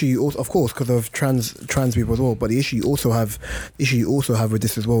 The issue you also, of course, because of trans people as well. But the issue you also have with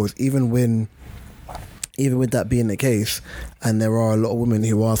this as well is even with that being the case, and there are a lot of women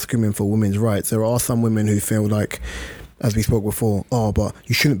who are screaming for women's rights, there are some women who feel like, as we spoke before, but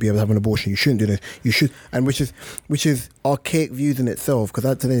you shouldn't be able to have an abortion. You shouldn't do this. You should, and which is archaic views in itself. Because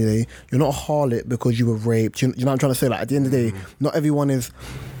at the end of the day, you're not a harlot because you were raped. You know what I'm trying to say? At the end of the day, not everyone is.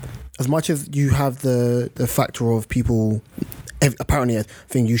 As much as you have the factor of people, apparently I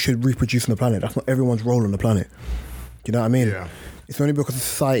think you should reproduce on the planet. That's not everyone's role on the planet. Do you know what I mean? Yeah. It's only because of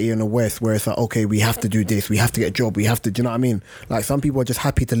society in the West where it's okay, we have to do this, we have to get a job, we have to. Do you know what I mean? Some people are just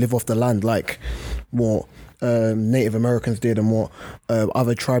happy to live off the land, what Native Americans did and what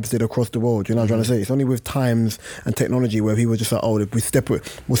other tribes did across the world. You know what I'm trying to say? It's only with times and technology where people are just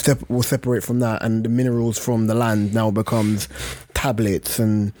we'll separate from that, and the minerals from the land now becomes tablets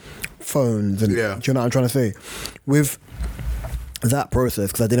and phones. And do you know what I'm trying to say? With that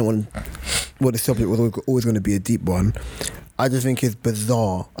process, because I didn't want the subject was always going to be a deep one. I just think it's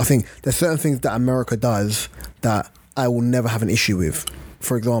bizarre. I think there's certain things that America does that I will never have an issue with.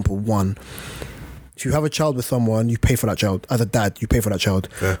 For example, one, if you have a child with someone, you pay for that child. As a dad, you pay for that child.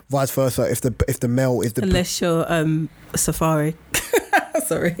 Yeah. Vice versa, if the male is the... Unless you're Safari.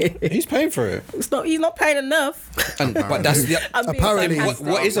 Sorry. He's paying for it. He's not paying enough. But that's apparently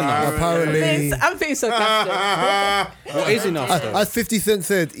what is enough? Apparently, I'm being sarcastic. What is enough? As 50 Cent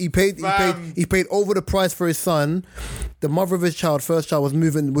said, he paid over the price for his son. The mother of his first child, was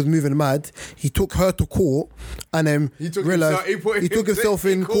moving mad. He took her to court, and then realized he took himself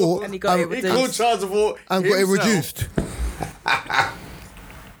in court, and he called child support and got it reduced.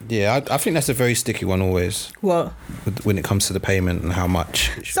 Yeah, I think that's a very sticky one always. What? When it comes to the payment and how much.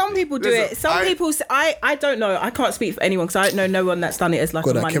 Some people do it. Some people... I don't know. I can't speak for anyone because I don't know no one that's done it as got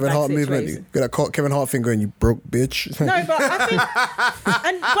a money Kevin Hart movement. Got that Kevin Hart thing going, you broke bitch. No, but I think...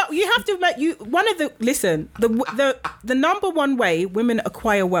 but you have to admit, the number one way women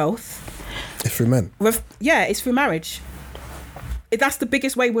acquire wealth... It's through men. It's through marriage. That's the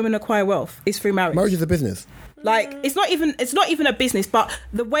biggest way women acquire wealth. It's through marriage. Marriage is a business. Like it's not even a business, but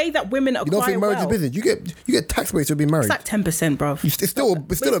the way that women acquire You don't think marriage wealth, is business? You get tax breaks for being married. it's like 10%, bro. It's still a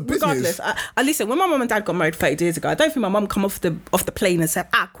business. Regardless, I listen. When my mum and dad got married 30 years ago, I don't think my mum come off the plane and said,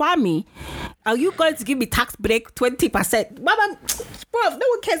 Kwame, are you going to give me tax break 20%? My mum, bro, no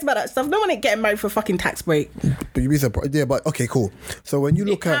one cares about that stuff. No one ain't getting married for a fucking tax break. But you'd be surprised. Yeah, but okay, cool. So when you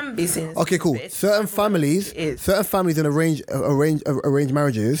look can be seen as okay, cool. business. Certain families in arranged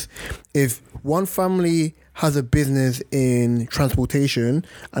marriages, if one family has a business in transportation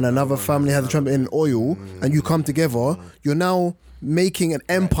and another family has a transport in oil, and you come together, you're now making an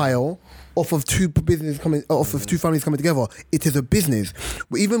empire off of two families coming together. It is a business.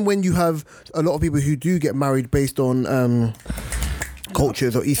 But even when you have a lot of people who do get married based on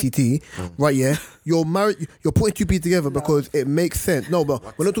cultures or ECT, right? Yeah, you're married. You're putting two people together because it makes sense. No,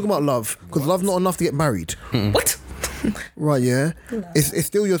 but we're not talking about love, because love's not enough to get married. What? Right, yeah. It's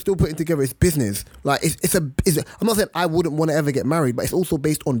still, you're still putting together. It's business. Like it's I'm not saying I wouldn't want to ever get married, but it's also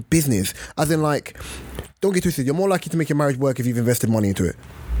based on business. As in, like, don't get twisted. You're more likely to make your marriage work if you've invested money into it.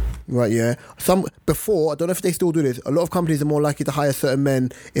 Right, yeah. Before, I don't know if they still do this. A lot of companies are more likely to hire certain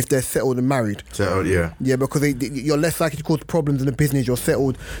men if they're settled and married. Settled, yeah. Yeah, because you're less likely to cause problems in the business. You're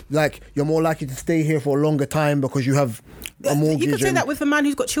settled. Like, you're more likely to stay here for a longer time because you have a mortgage. You can say that with a man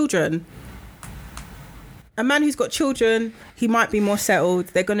who's got children. A man who's got children, he might be more settled.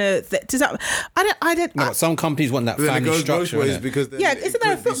 They're gonna. Does that? I don't. No, some companies want that But then it family goes both structure. ways innit? because then Yeah, it isn't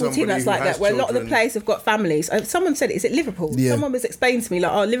there a could be football team that's somebody like who has that, where a lot of the children. players have got families? Someone said it. Is it Liverpool? Yeah. Someone was explaining to me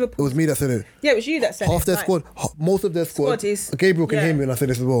like, oh, It Liverpool. was me that said it. Yeah, it was you that said Half it. their Like, squad, most of their squad. Squad is- Gabriel can yeah. hear me when I say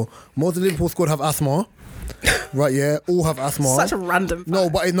this as well. Most of the Liverpool squad have asthma. Right, yeah, all have asthma. Such a random. No,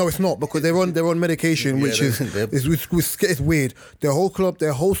 but no, it's not, because they're on medication, which is it's weird. Their whole club,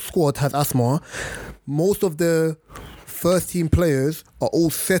 their whole squad has asthma. Most of the first team players are all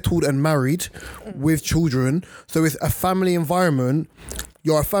settled and married with children, so it's a family environment.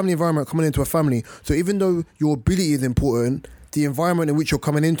 You're a family environment coming into a family. So even though your ability is important, the environment in which you're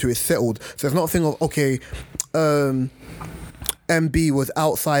coming into is settled. So it's not a thing of, okay, MB was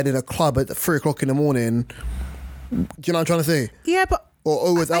outside in a club at 3 o'clock in the morning. Do you know what I'm trying to say? Yeah, but. Or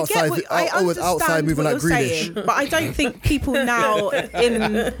always I get outside, what- I always outside understand moving what like you're Grealish. saying, but I don't think people now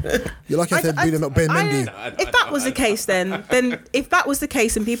in. You're lucky I said Breeder, not Ben Mendy. If that was the case, then if that was the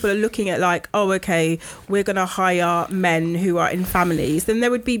case, and people are looking at like, oh, okay, we're gonna hire men who are in families, then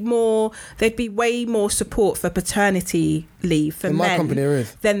there'd be way more support for paternity leave for In my men company there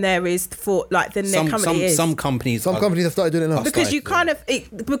is. than there is for like than there currently is. Some companies. Some companies have started doing it now. Because you kind of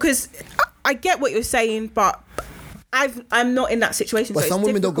because I get what you're saying, but I'm not in that situation. But so some it's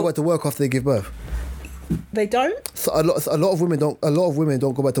women don't go difficult. back to work after they give birth. They don't. So a lot of women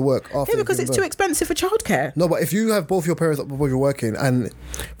don't go back to work after. Yeah, because they give it's too birth. expensive for childcare. No, but if you have both your parents both you're working, and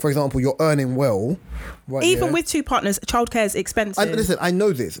for example you're earning well, right? Even yeah, with two partners, childcare is expensive. and listen, I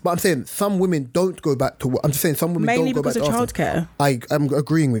know this, but I'm saying some women don't go back to work. I'm just saying some women Mainly don't go because back of to after. childcare. I'm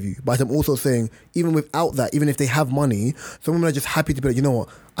agreeing with you, but I'm also saying even without that, even if they have money, some women are just happy to be like, you know what,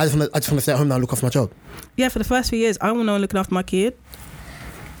 I just want to stay at home now and look after my child. Yeah, for the first few years, I want no one looking after my kid.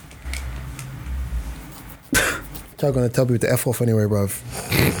 Child gonna tell people to F off anyway, bruv.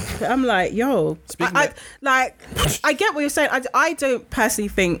 I'm like, yo, Speaking I of- I get what you're saying. I don't personally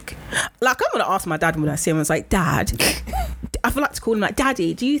think, like, I'm gonna ask my dad when I see him. I was like, Dad, I feel like to call him like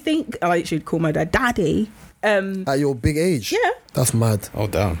Daddy. Do you think I should call my dad Daddy? At your big age, Yeah. that's mad. Oh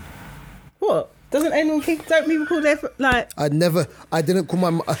damn. What? Don't people call their like? I didn't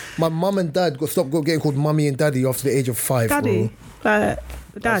call my mum and dad stopped getting called mummy and daddy after the age of 5. Daddy, like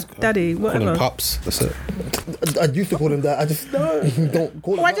Daddy, Call them whatever. pups. That's it. Bro. I used to call him that. I just don't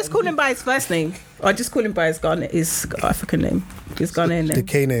call him. Oh, I just call him by his first name. I just call him by his African name, his Ghanaian the name.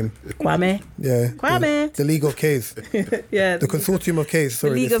 K name. Kwame. Yeah. Kwame. The League of K's. Yeah. The consortium of K's. the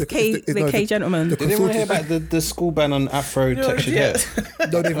Sorry. League it's of K, it's the K gentlemen. The Did anyone hear consortium. about the school ban on Afro textured hair?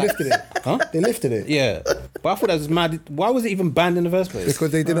 No, they've lifted it. Huh? They lifted it. Yeah, but I thought that was mad. Why was it even banned in the first place?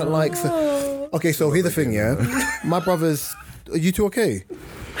 Because they didn't like. Okay, so here's the thing, yeah. My brothers. Are you two okay?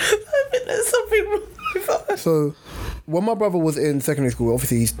 There's something wrong with us. So, when my brother was in secondary school,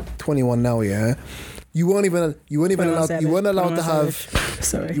 obviously he's 21 now, yeah. You weren't allowed to have.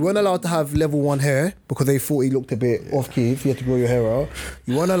 Sorry. You weren't allowed to have level 1 hair because they thought he looked a bit off key. So you had to grow your hair out.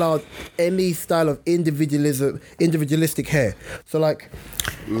 You weren't allowed any style of individualistic hair. So like,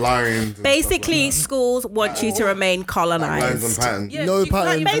 Lines. and Basically, stuff schools want you to remain like that. Lines and colonized. patterns. Yeah, No you,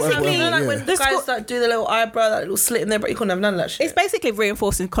 patterns, like, basically, whatever, you know, like yeah. when The guys school- like do the little eyebrow, that little slit in there, but you couldn't have none of that shit. It's basically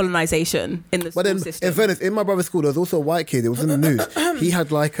reinforcing colonization in the but school then system. in fairness, in my brother's school, there was also a white kid. It was in the news. He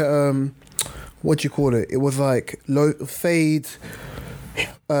had like what do you call it? It was like low fade,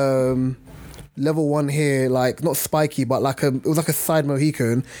 level 1 hair, like not spiky, but it was like a side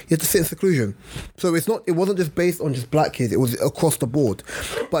Mohican. You had to sit in seclusion. So it wasn't just based on just black kids. It was across the board.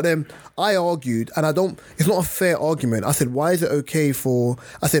 But then I argued, and it's not a fair argument. I said, why is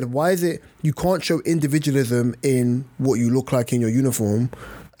it you can't show individualism in what you look like in your uniform?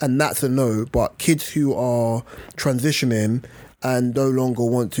 And that's a no. But kids who are transitioning and no longer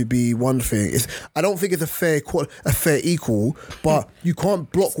want to be one thing, I don't think it's a fair equal, but you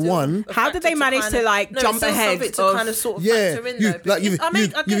can't block one. How did they manage to jump ahead? You've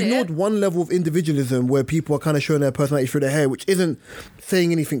ignored one level of individualism where people are kind of showing their personality through their hair, which isn't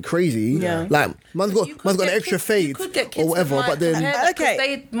saying anything crazy. Yeah. Like man's got an extra fade or whatever, but then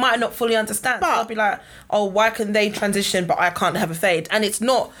they might not fully understand. But they'll be like, oh, why can they transition but I can't have a fade? And it's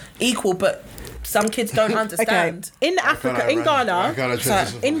not equal, but some kids don't understand. In Africa, in Ghana,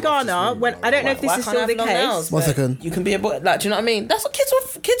 when I don't know if this is still the case. 1 second. You can be a boy. Like, do you know what I mean? That's what kids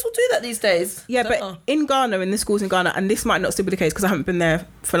will do that these days. Yeah, but in Ghana, in the schools in Ghana, and this might not still be the case because I haven't been there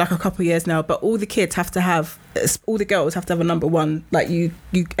for like a couple of years now. But all the kids have to have, all the girls have to have a number 1. Like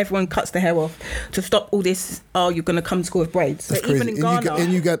everyone cuts their hair off to stop all this. Oh, you're gonna come to school with braids. That's so crazy. Even in Ghana,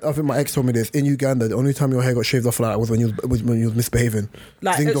 I think my ex told me this. In Uganda, the only time your hair got shaved off like that was when you was misbehaving.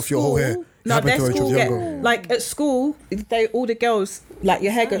 Like zinged off your whole hair. No, their school at school, all the girls, like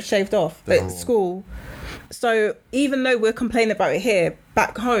your hair got shaved off at school. So even though we're complaining about it here,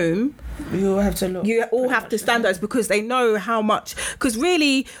 back home, you all have to standardize because they know how much. Because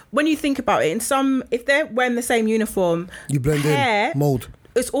really, when you think about it, if they're wearing the same uniform, you blend in mold.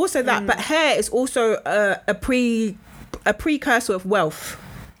 It's also that, but hair is also a precursor of wealth.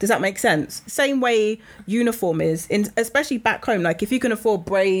 Does that make sense? Same way uniform is, especially back home. Like if you can afford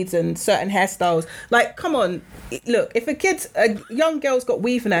braids and certain hairstyles, like come on, look. If a young girl's got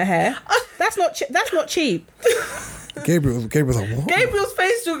weave in her hair, that's not cheap. Gabriel's like what? Gabriel's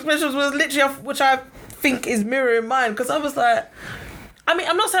facial expressions was literally, which I think is mirroring mine, because I was like, I mean,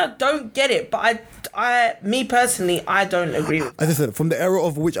 I'm not saying I don't get it, but me personally, I don't agree with that. As I said, from the era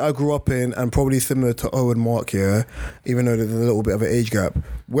of which I grew up in, and probably similar to Owen Mark, yeah, even though there's a little bit of an age gap,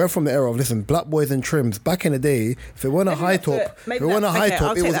 we're from the era of, listen, black boys and trims. Back in the day, if it weren't a high top, it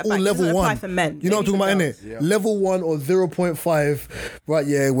was all level 1. You know what I'm talking about, innit? Yeah. Level 1 or 0.5, right,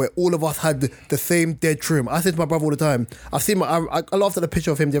 yeah, where all of us had the same dead trim. I said to my brother all the time, I laughed at the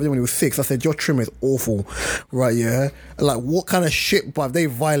picture of him the other day when he was 6. I said, your trim is awful, right, yeah? Like, what kind of shit, bruv? They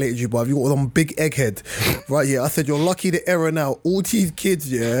violated you, bruv. You got some big egghead, right, yeah? I said, you're lucky the era now. All these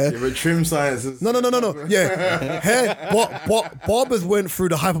kids, yeah. Yeah, but trim science is... No. Yeah. Hair, barbers went through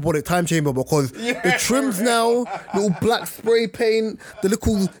the hyperbolic time chamber because the trims now, little black spray paint, the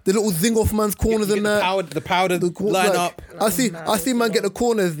little zing off man's corners and that. The powder line up. I see man get the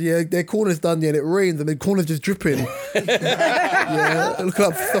corners, yeah, their corners done, yeah, and it rains and the corners just dripping. Yeah, look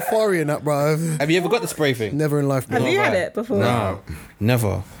up Safari and that, bro. Have you ever got the spray thing? Never in life, bro. Have you had it before? No,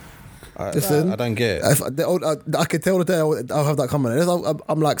 never. Listen, I don't get it. I can tell the day I'll have that coming.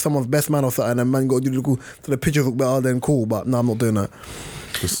 I'm like someone's best man or something, and man got to do so the pictures look better than cool. But no, I'm not doing that.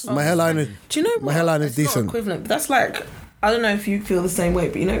 My hairline is. Do you know what? My hairline is it's decent. Not equivalent, but that's like, I don't know if you feel the same way,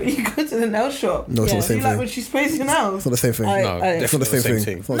 but you know, when you go to the nail shop. No, it's not the same you thing. Like when she sprays your nails. It's not the same thing. It's not the same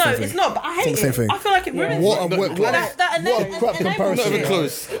thing. It's not. But I hate it. I feel like it ruins What it. a crap comparison. Not even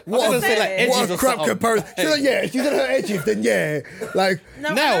close. What a crap comparison. She's in her edges, then yeah. Like, no,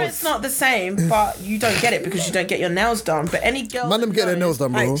 I know it's not the same, but you don't get it because you don't get your nails done. But any girl, man, them get their nails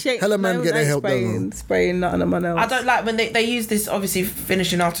done, bro. Hella man get their help done. Spraying nothing on my nails. I don't like when they use this. Obviously,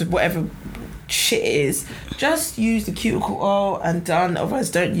 finishing after whatever shit it is. Just use the cuticle oil and done. Otherwise,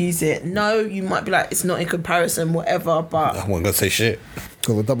 don't use it. No, you might be like, it's not in comparison, whatever. But I wasn't gonna say shit.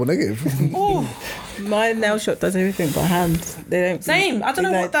 Because we're double negative. My nail shop does everything by hand. They don't. Same. I don't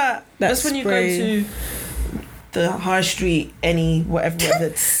know what that. That's when you go to the high street, whatever.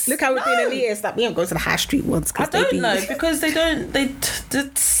 Look how we're being elitist. That we don't go to the high street ones. I don't know because they don't.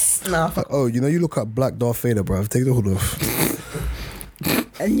 No. Oh, you know, you look at Black Darth Vader, bro. Take the hood off.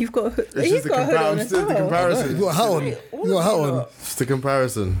 And you've got a hood on as well. The comparison. You got a hat on. You got a hat on. Just the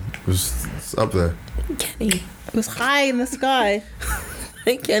comparison. It's up there. Kenny. It was high in the sky.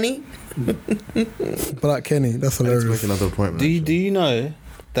 Hey, Kenny. Black Kenny. That's hilarious. Let's make another appointment. Do you know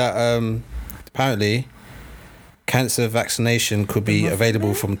that apparently cancer vaccination could be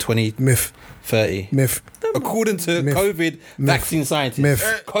available from 2030? Myth. According to COVID vaccine scientists.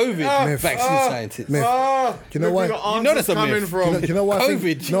 Myth. COVID vaccine scientists. Myth. Do you know why? You know that's a myth. Do you know why?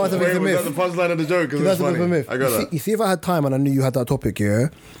 COVID. You know what's a myth? The punchline of the joke. That's a myth. I got that. You see, if I had time and I knew you had that topic, yeah,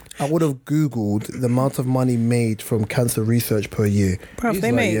 I would have Googled the amount of money made from cancer research per year. Bruv, He's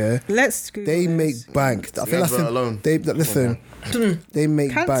they like, make. yeah, Let's Google they this. make bank. I think that's advert alone. They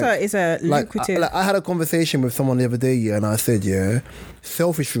make Cancer bank. is a lucrative. I had a conversation with someone the other day, yeah, and I said, yeah,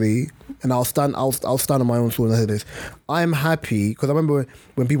 selfishly, and I'll stand on my own stool and I said this. I'm happy because I remember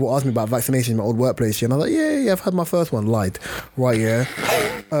when people asked me about vaccination in my old workplace, yeah, and I was like, yeah, I've had my first one. Lied, right? Yeah.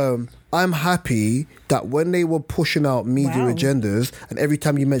 I'm happy that when they were pushing out media agendas, and every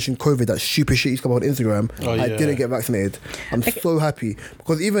time you mentioned COVID, that stupid shit used to come on Instagram, I didn't get vaccinated. I'm so happy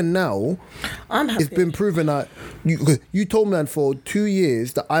because even now, I'm happy. it's been proven that you told me, man, for 2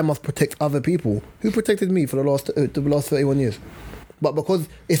 years that I must protect other people. Who protected me for the last 31 years? But because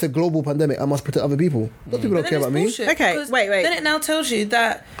it's a global pandemic, I must protect other people. Those people don't care about me. Okay, wait. Then it now tells you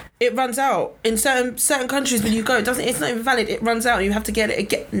that it runs out in certain countries when you go. It's not even valid. It runs out. And you have to get it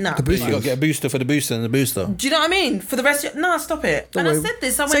again. Nah. The booster. You got to get a booster for the booster and the booster. Do you know what I mean? For the rest of nah, stop it. Don't and worry. I said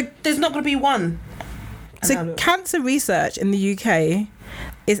this. I went, there's not going to be one. So cancer research in the UK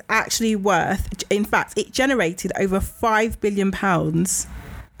is actually worth. In fact, it generated over £5 billion.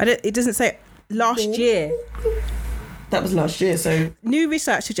 It doesn't say last year. That was last year. So New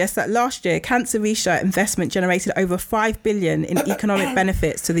research suggests that last year, cancer research investment generated over $5 billion in economic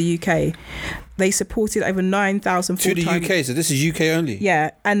benefits to the UK. They supported over 9,000 To the full-time... UK, so this is UK only.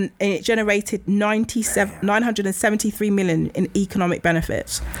 Yeah, and it generated 973 million in economic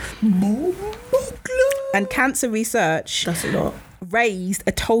benefits. And cancer research that's a lot. raised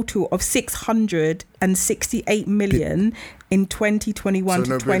a total of 668 million in 2021 So to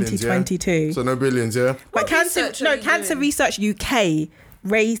no billions, 2022. yeah? So no billions, yeah? But research are you Cancer doing? Research UK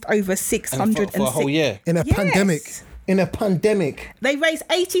raised over And 606 for a whole year. In a Yes. pandemic. In a pandemic. They raised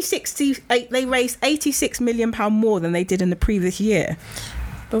 86 million pound more than they did in the previous year.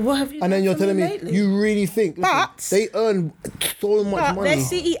 But what have you? And then done you're for telling me lately? you really think But- they earn so much But their money.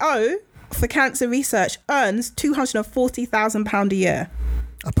 CEO for Cancer Research earns £240,000 a year.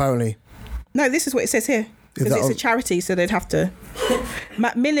 Apparently. No, this is what it says here. Because that it's a on- charity, so they'd have to.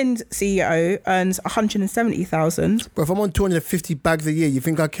 Macmillan's CEO earns 170,000. But if I'm on 250 bags a year, you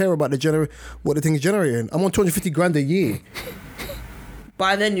think I care about what the thing is generating? I'm on 250 grand a year.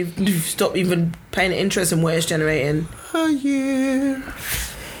 By then you've stopped even paying interest in what it's generating. A year.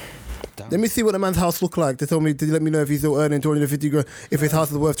 Let me see what the man's house look like. They told me to let me know if he's still earning 250 grand. If his house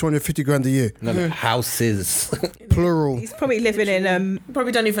is worth 250 grand a year. No, houses. Plural. He's probably living in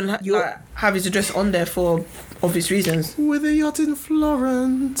Probably don't even have his address on there for obvious reasons. With a yacht in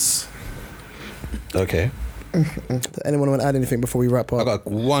Florence. Okay. Does anyone want to add anything before we wrap I up? got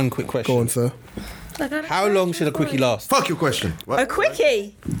one quick question. Go on, sir. How long should a quickie last? Fuck your question. What? a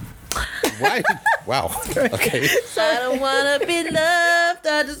quickie. Why? Wow. Okay. I don't wanna be loved.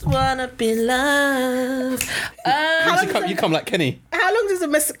 I just wanna be loved. You come like Kenny. How long does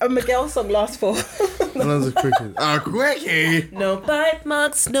a Miguel song last for? That's a quickie. A quickie. No bite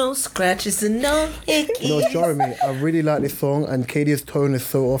marks, no scratches, and no hickeys. You know what's jarring me? I really like this song, and Kadia's tone is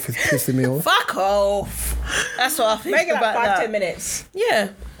so off, it's pissing me off. Fuck off. That's what I think Make it about like 5-10 that. minutes. Yeah,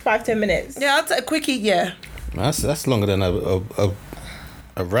 5-10 minutes. yeah. I'll take a quickie. Yeah. That's longer than a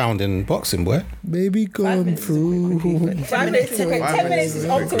round in boxing, boy. Baby, come through. 5 minutes. 10 minutes is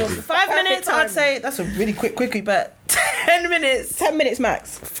optimal. 5 minutes. I'd say that's a really quick quickie, but 10 minutes. 10 minutes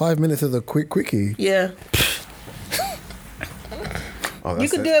max. 5 minutes is a quickie. Yeah. Oh, You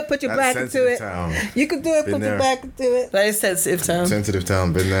could do it, put your back into it. Town. You could do it, Been put your there. back into it. That is sensitive town. Sensitive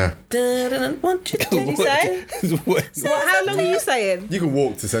town, been there. Want you Did you say? What? What, how long are you saying? You can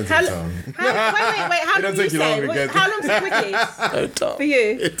walk to sensitive How, town. wait, how It long don't are you take you long saying? to Wait, get- how long's the quickies for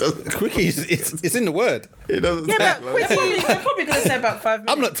you? It doesn't. Quickies, it's in the word. It doesn't. Yeah, take but long. quickie. They're probably going to say about 5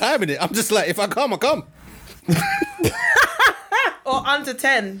 minutes. I'm not timing it. I'm just like, if I come, I come. Or under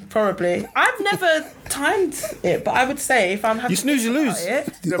 10, probably. I've never timed it, but I would say if I'm happy You snooze, you to lose. try it-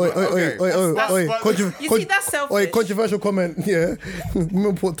 Yeah, Oi, but oi, okay. oi, oi, oi, That's- oi. but- You see, that's selfish. Oi, controversial comment. Yeah,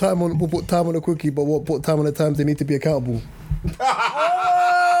 we'll put time on the quickie, but we'll put time on the times they need to be accountable.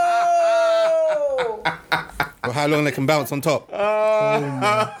 Or how long they can bounce on top.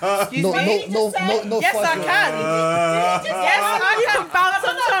 Excuse No, me? no, Yes, I fuss. can. Yes, I can bounce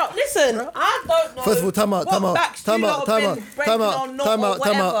on top. Listen, I don't know. First of all, time out. what backs you lot have been breaking or not or I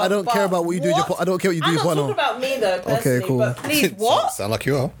don't whatever, care about what you do. with your but I don't care what you do. I'm with not your talking partner. about me though, personally, Okay, cool. but please, what? Sound like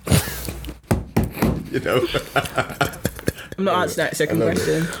you are. You know. I'm not answering that second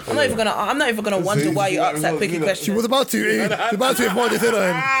question. I'm not even gonna wonder why you asked that quickie She question. was about to. She was about to if more just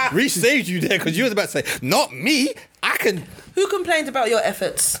said Reece saved you there because you was about to say, not me. I can Who complained about your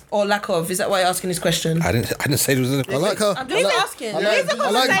efforts or lack of? Is that why you're asking this question? I didn't say there was a I like her. I'm just asking. I like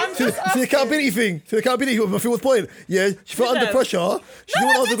to the accountability thing. To the accountability was my favorite point. Yeah, she felt under pressure. She didn't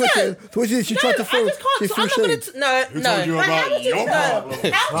want to answer the question. So what she did, she tried to throw. I just can't. She So threw I'm not gonna. shade. No. told you about your problem? No,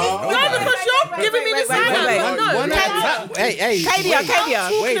 because you're giving me this hand. No. Hey,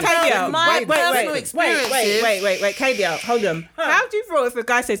 Kadia, wait, Kadia, hold on. How do you feel if a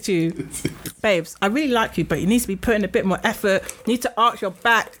guy says to you, babes, I really like you, but you need to be putting a bit more effort. You need to arch your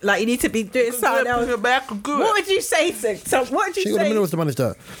back. Like, you need to be doing something else. What would you say to? So what would you She say? got the minerals to manage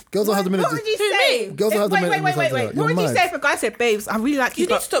that. Girls don't have the minerals. What would you say? Girls don't have the minerals. Wait. What would you say if a guy said, babes, I really like you? You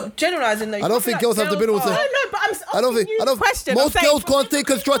need to stop generalising though. I don't think girls have the minerals. No, but I'm I don't think. asking you the question. Most I'm saying- girls can't take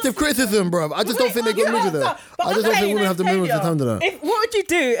constructive criticism, bro. I just don't think they get moved with that. I just don't think women have the minerals to handle that. What would you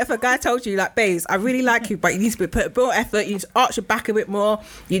do if a guy told you, like, babes, I really like you, but you need to put a bit more effort, you need to arch your back a bit more,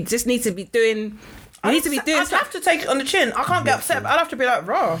 you just need to be doing... I have to take it on the chin. I can't get upset. I'll have to be like,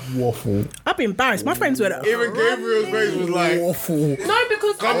 raw. Waffle. I'd be embarrassed. My friends were like... Even Gabriel's face was like, Waffle. No,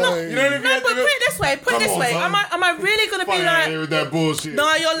 because I'm not. you don't even No, have but to put it this way. Put it this way. Am I really gonna be fucking out here like? with that bullshit.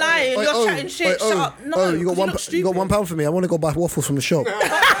 No, you're lying. You're chatting shit. Shut up. No, you got £1 for me. I want to go buy waffles from the shop.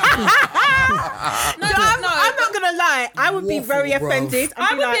 I'm not gonna lie. I would be Waffle, very bruv. offended.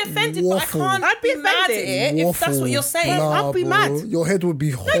 I would be offended, but I Waffle. can't. I'd be mad at offended. it if that's what you're saying. I'd be bro. mad. Your head would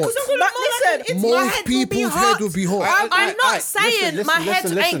be hot. Because I'm gonna Listen, my Most head will be people's hot. head would be hot. I'm not saying my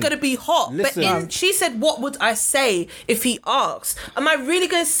head ain't gonna be hot, Listen. but she said, "What would I say if he asked?" Am I really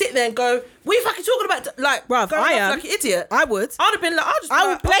gonna sit there and go, "What are you fucking talking about?" Like, Bruv, going I off am. like an idiot. I would. I'd have been like, I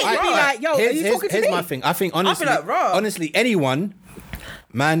would blatantly be like, yo, are you talking to here's me? my thing. I think honestly, like, raw. honestly, anyone,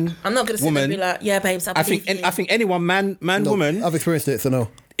 man, I'm not gonna sit there woman, and be like, "Yeah, babes, I think anyone, man, No, woman. I've experienced it, so no.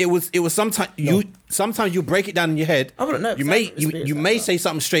 It was sometimes you break it down in your head. I wouldn't know, You because I may haven't you experienced may that. say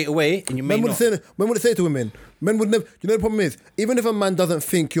something straight away, and you may Men not. would say to women. Men would never. You know the problem is, even if a man doesn't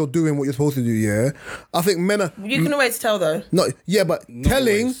think you're doing what you're supposed to do, yeah, I think men are. You can always tell though. No, yeah, but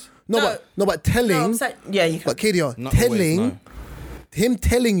telling. always. But telling. No, I'm saying, yeah, you can. But KDR, Not always, telling no. him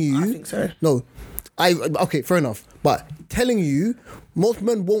telling you. I think so. No, okay, fair enough. But telling you, most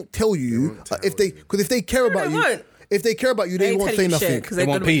men won't tell you if they care about they you. won't. If they care about you, they won't say nothing. They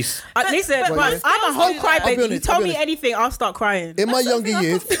want peace. Listen, but I'm a whole I'll be crybaby. You honest, tell I'll be me honest. anything, I'll start crying. In my younger I've got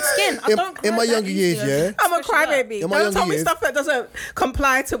years, thick skin. I don't cry in my that younger years, easy. yeah. I'm a Especially crybaby. In my Don't younger tell me years- stuff that doesn't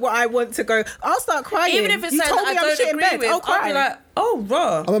comply to what I want to go. I'll start crying. Even if it's you something told that me I I'm don't shit in agree bed, with, I'll I'll cry. be like, "Oh,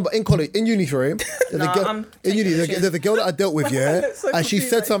 raw." I remember in college, in uni, sorry, there's I'm a girl that I dealt with, yeah, look so and she confused,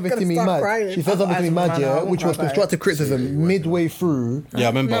 said like, something to gonna me start mad. crying. She said something to me mad, yeah, which was constructive criticism midway through. Yeah, I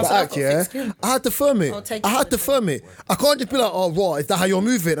remember. The act, yeah, I had to firm it. I'll take I it. had to firm it. I can't just be like, "Oh, raw, is that how you're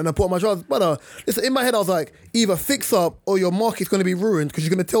moving?" And I put on my trousers. Brother, listen, in my head, I was like, either fix up or your market's going to be ruined because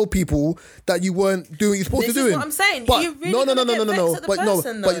you're going to tell people that you weren't doing what you're supposed This to do. is what I'm saying. But You really no, gonna get vexed at the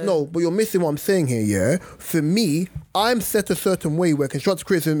person, though. but you're missing what I'm saying here. Yeah, for me, I'm set a certain way where constructive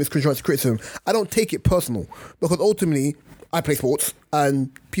criticism is constructive criticism. I don't take it personal because ultimately I play sports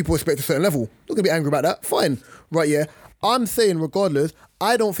and people expect a certain level. Not gonna be angry about that. Fine, right? Yeah. I'm saying, regardless,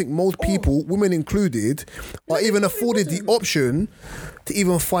 I don't think most people, women included, are even afforded the option to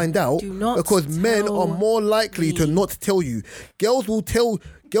even find out Do not because men tell are more likely to not tell you. Girls will tell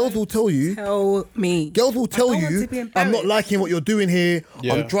you. Tell me. Girls will tell don't want you, to be I'm not embarrassed. liking what you're doing here.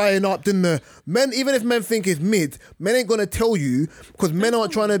 Yeah. I'm drying up. Didn't the men? Even if men think it's mid, men ain't gonna tell you because men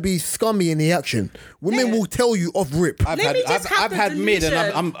aren't trying to be scummy in the action. Women will tell you off rip. I've Let me had just have I've had the mid, and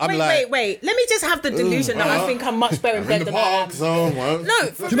delusion. I'm like, Wait. Let me just have the delusion that I think I'm much better in in bed the than I am. park, so what? No,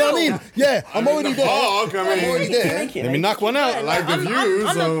 for Do you know what I real. mean? Yeah, I'm already there. park, I mean, I'm already there. let me knock one out. I like the views. so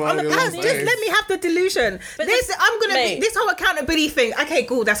I'm like, the you know, Just let me have the delusion. I'm gonna be Mate. this whole accountability thing. Okay,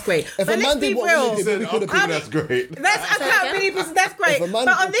 cool, that's great. If But a let's man be did what real. we did, we could have Okay, that's great. That's accountability. That's great. If a man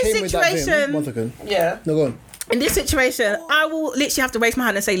But on this came with that vim- situation, one second. Yeah. No, go on. in this situation, I will literally have to raise my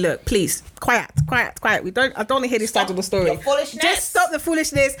hand and say, "Look, please, quiet. I don't want to hear this side of the story. your foolishness. Just stop the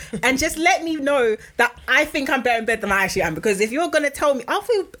foolishness and just let me know that I think I'm better in bed than I actually am. Because if you're gonna tell me, I'll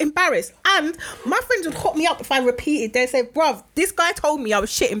feel embarrassed. And my friends would hot me up if I repeated. They'd say, "Bruv, this guy told me I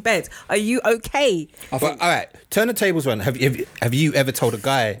was shit in bed. Are you okay?" But, all right, turn the tables around. Have you ever told a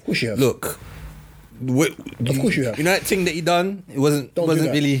guy, course you have. look, Of course you have. You know that thing that you done? It wasn't Don't do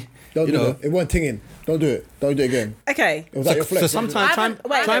that. really. Don't you do know. that. It wasn't tinging. Don't do it. Don't do it again. Okay. It was like your So flex. sometimes try and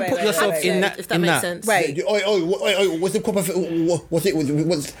put yourself wait, in that. If that in makes that. sense. Wait. What's the proper? What's it?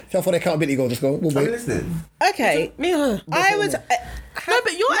 What's how far the accountability goes? Let's go. We'll wait. Listening. Okay. Me, her. I would. No,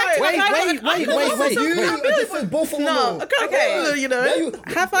 but you're acting You are different, both of them. No, I can't Okay. you know.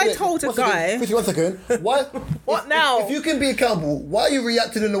 Have I told a One second, guy? Chrissy, 1 second. Why? What now? If you can be accountable, why are you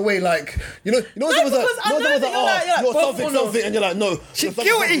reacting in a way like you know someone's like, because I know that you're like, you're both something, or no. something, and you're like, no, She's you're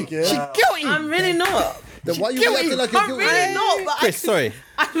guilty. something, yeah? She's guilty. I'm really not. Then why are you reacting like you're I'm guilty? really not. But Chris, sorry.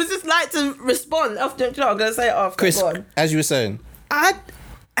 I was just like to respond after. You know, I'm gonna say it after. Chris, Go on. as you were saying,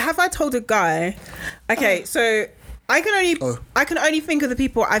 Have I told a guy? Okay, so I can only think of the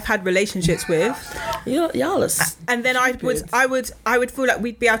people I've had relationships with, Y'all are and then I would feel like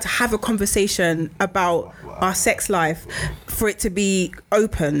we'd be able to have a conversation about our sex life for it to be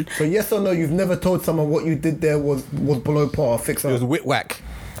open. So yes or no, you've never told someone what you did there was below par, fix it was up. whip whack.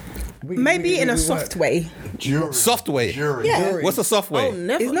 Maybe in a soft way. Jury. Soft way. Jury. Yeah. What's a soft way? Oh,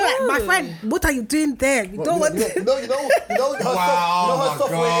 never. It's not like, my friend, what are you doing there? You don't want to. You know her Wow,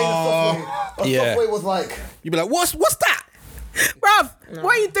 soft way ain't a soft way. Her Yeah. soft way was like, You'd be like, what's that? Bruv,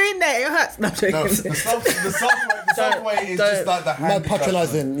 what are you doing there? It hurts. No, I'm joking. No, the soft way is just like the hand mad adjustment.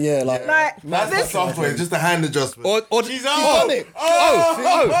 patronising, yeah, like That's the soft way, just the hand adjustment. Or She's done it.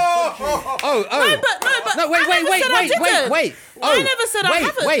 No, wait. I never said I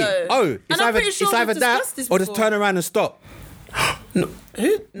haven't, though. Oh, And I'm pretty sure it's we've either that discussed this or just before. turn around and stop.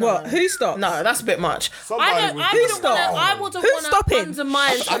 What? Who stopped? No, that's a bit much. Somebody I was wouldn't doing wanna. it. I wouldn't Who's want to stopping?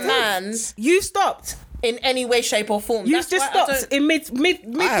 undermine a man's You stopped. in any way, shape, or form. You That's just why I stopped don't- in mid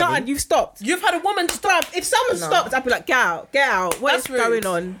haven't. done. You've stopped. You've had a woman stop. If someone stopped, I'd be like, get out. What is That's rude. going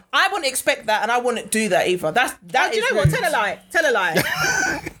on? I wouldn't expect that, and I wouldn't do that either. That Do you is know what? rude. Tell a lie.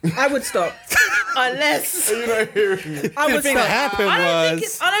 I would stop. Unless You're not hearing me. I The would thing that stop. happened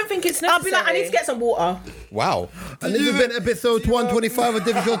was... I don't think it's I'll necessary. be like, I need to get some water. Wow. and this has been episode 125 of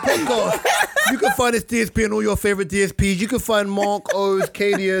Different Shows Podcast. You can find this DSP and all your favorite DSPs. You can find Mark O's,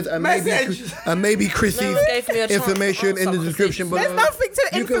 Kadia's, and maybe Chrissy's No one gave me a chance information to in the answer description below. There's nothing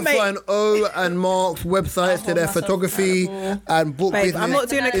to You can informate. find O and Mark's websites to their myself photography and book Babe, business I'm not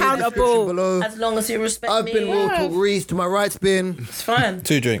doing in the accountable. description below. As long as you respect I've me. been Real Talk Reese. To my right's been. It's fine.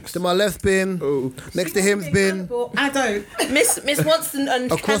 2 drinks. To my left's been. Next to him's been. I don't. Miss Watson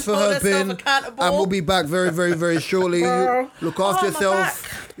and Across for her been. accountable. And we'll be back very, very, very shortly. Look after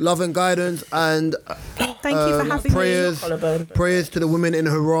yourself. Love and guidance and Thank you for having prayers. Collarbone. Prayers to the women in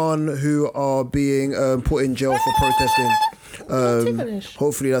Iran who are being put in jail for protesting.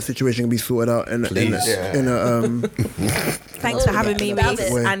 Hopefully that situation can be sorted out in a Thanks for having me, About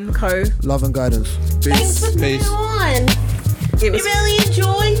Reese it. and co. love and guidance. Thanks for coming Peace. on. It We was really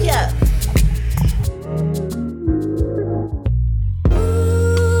enjoyed it.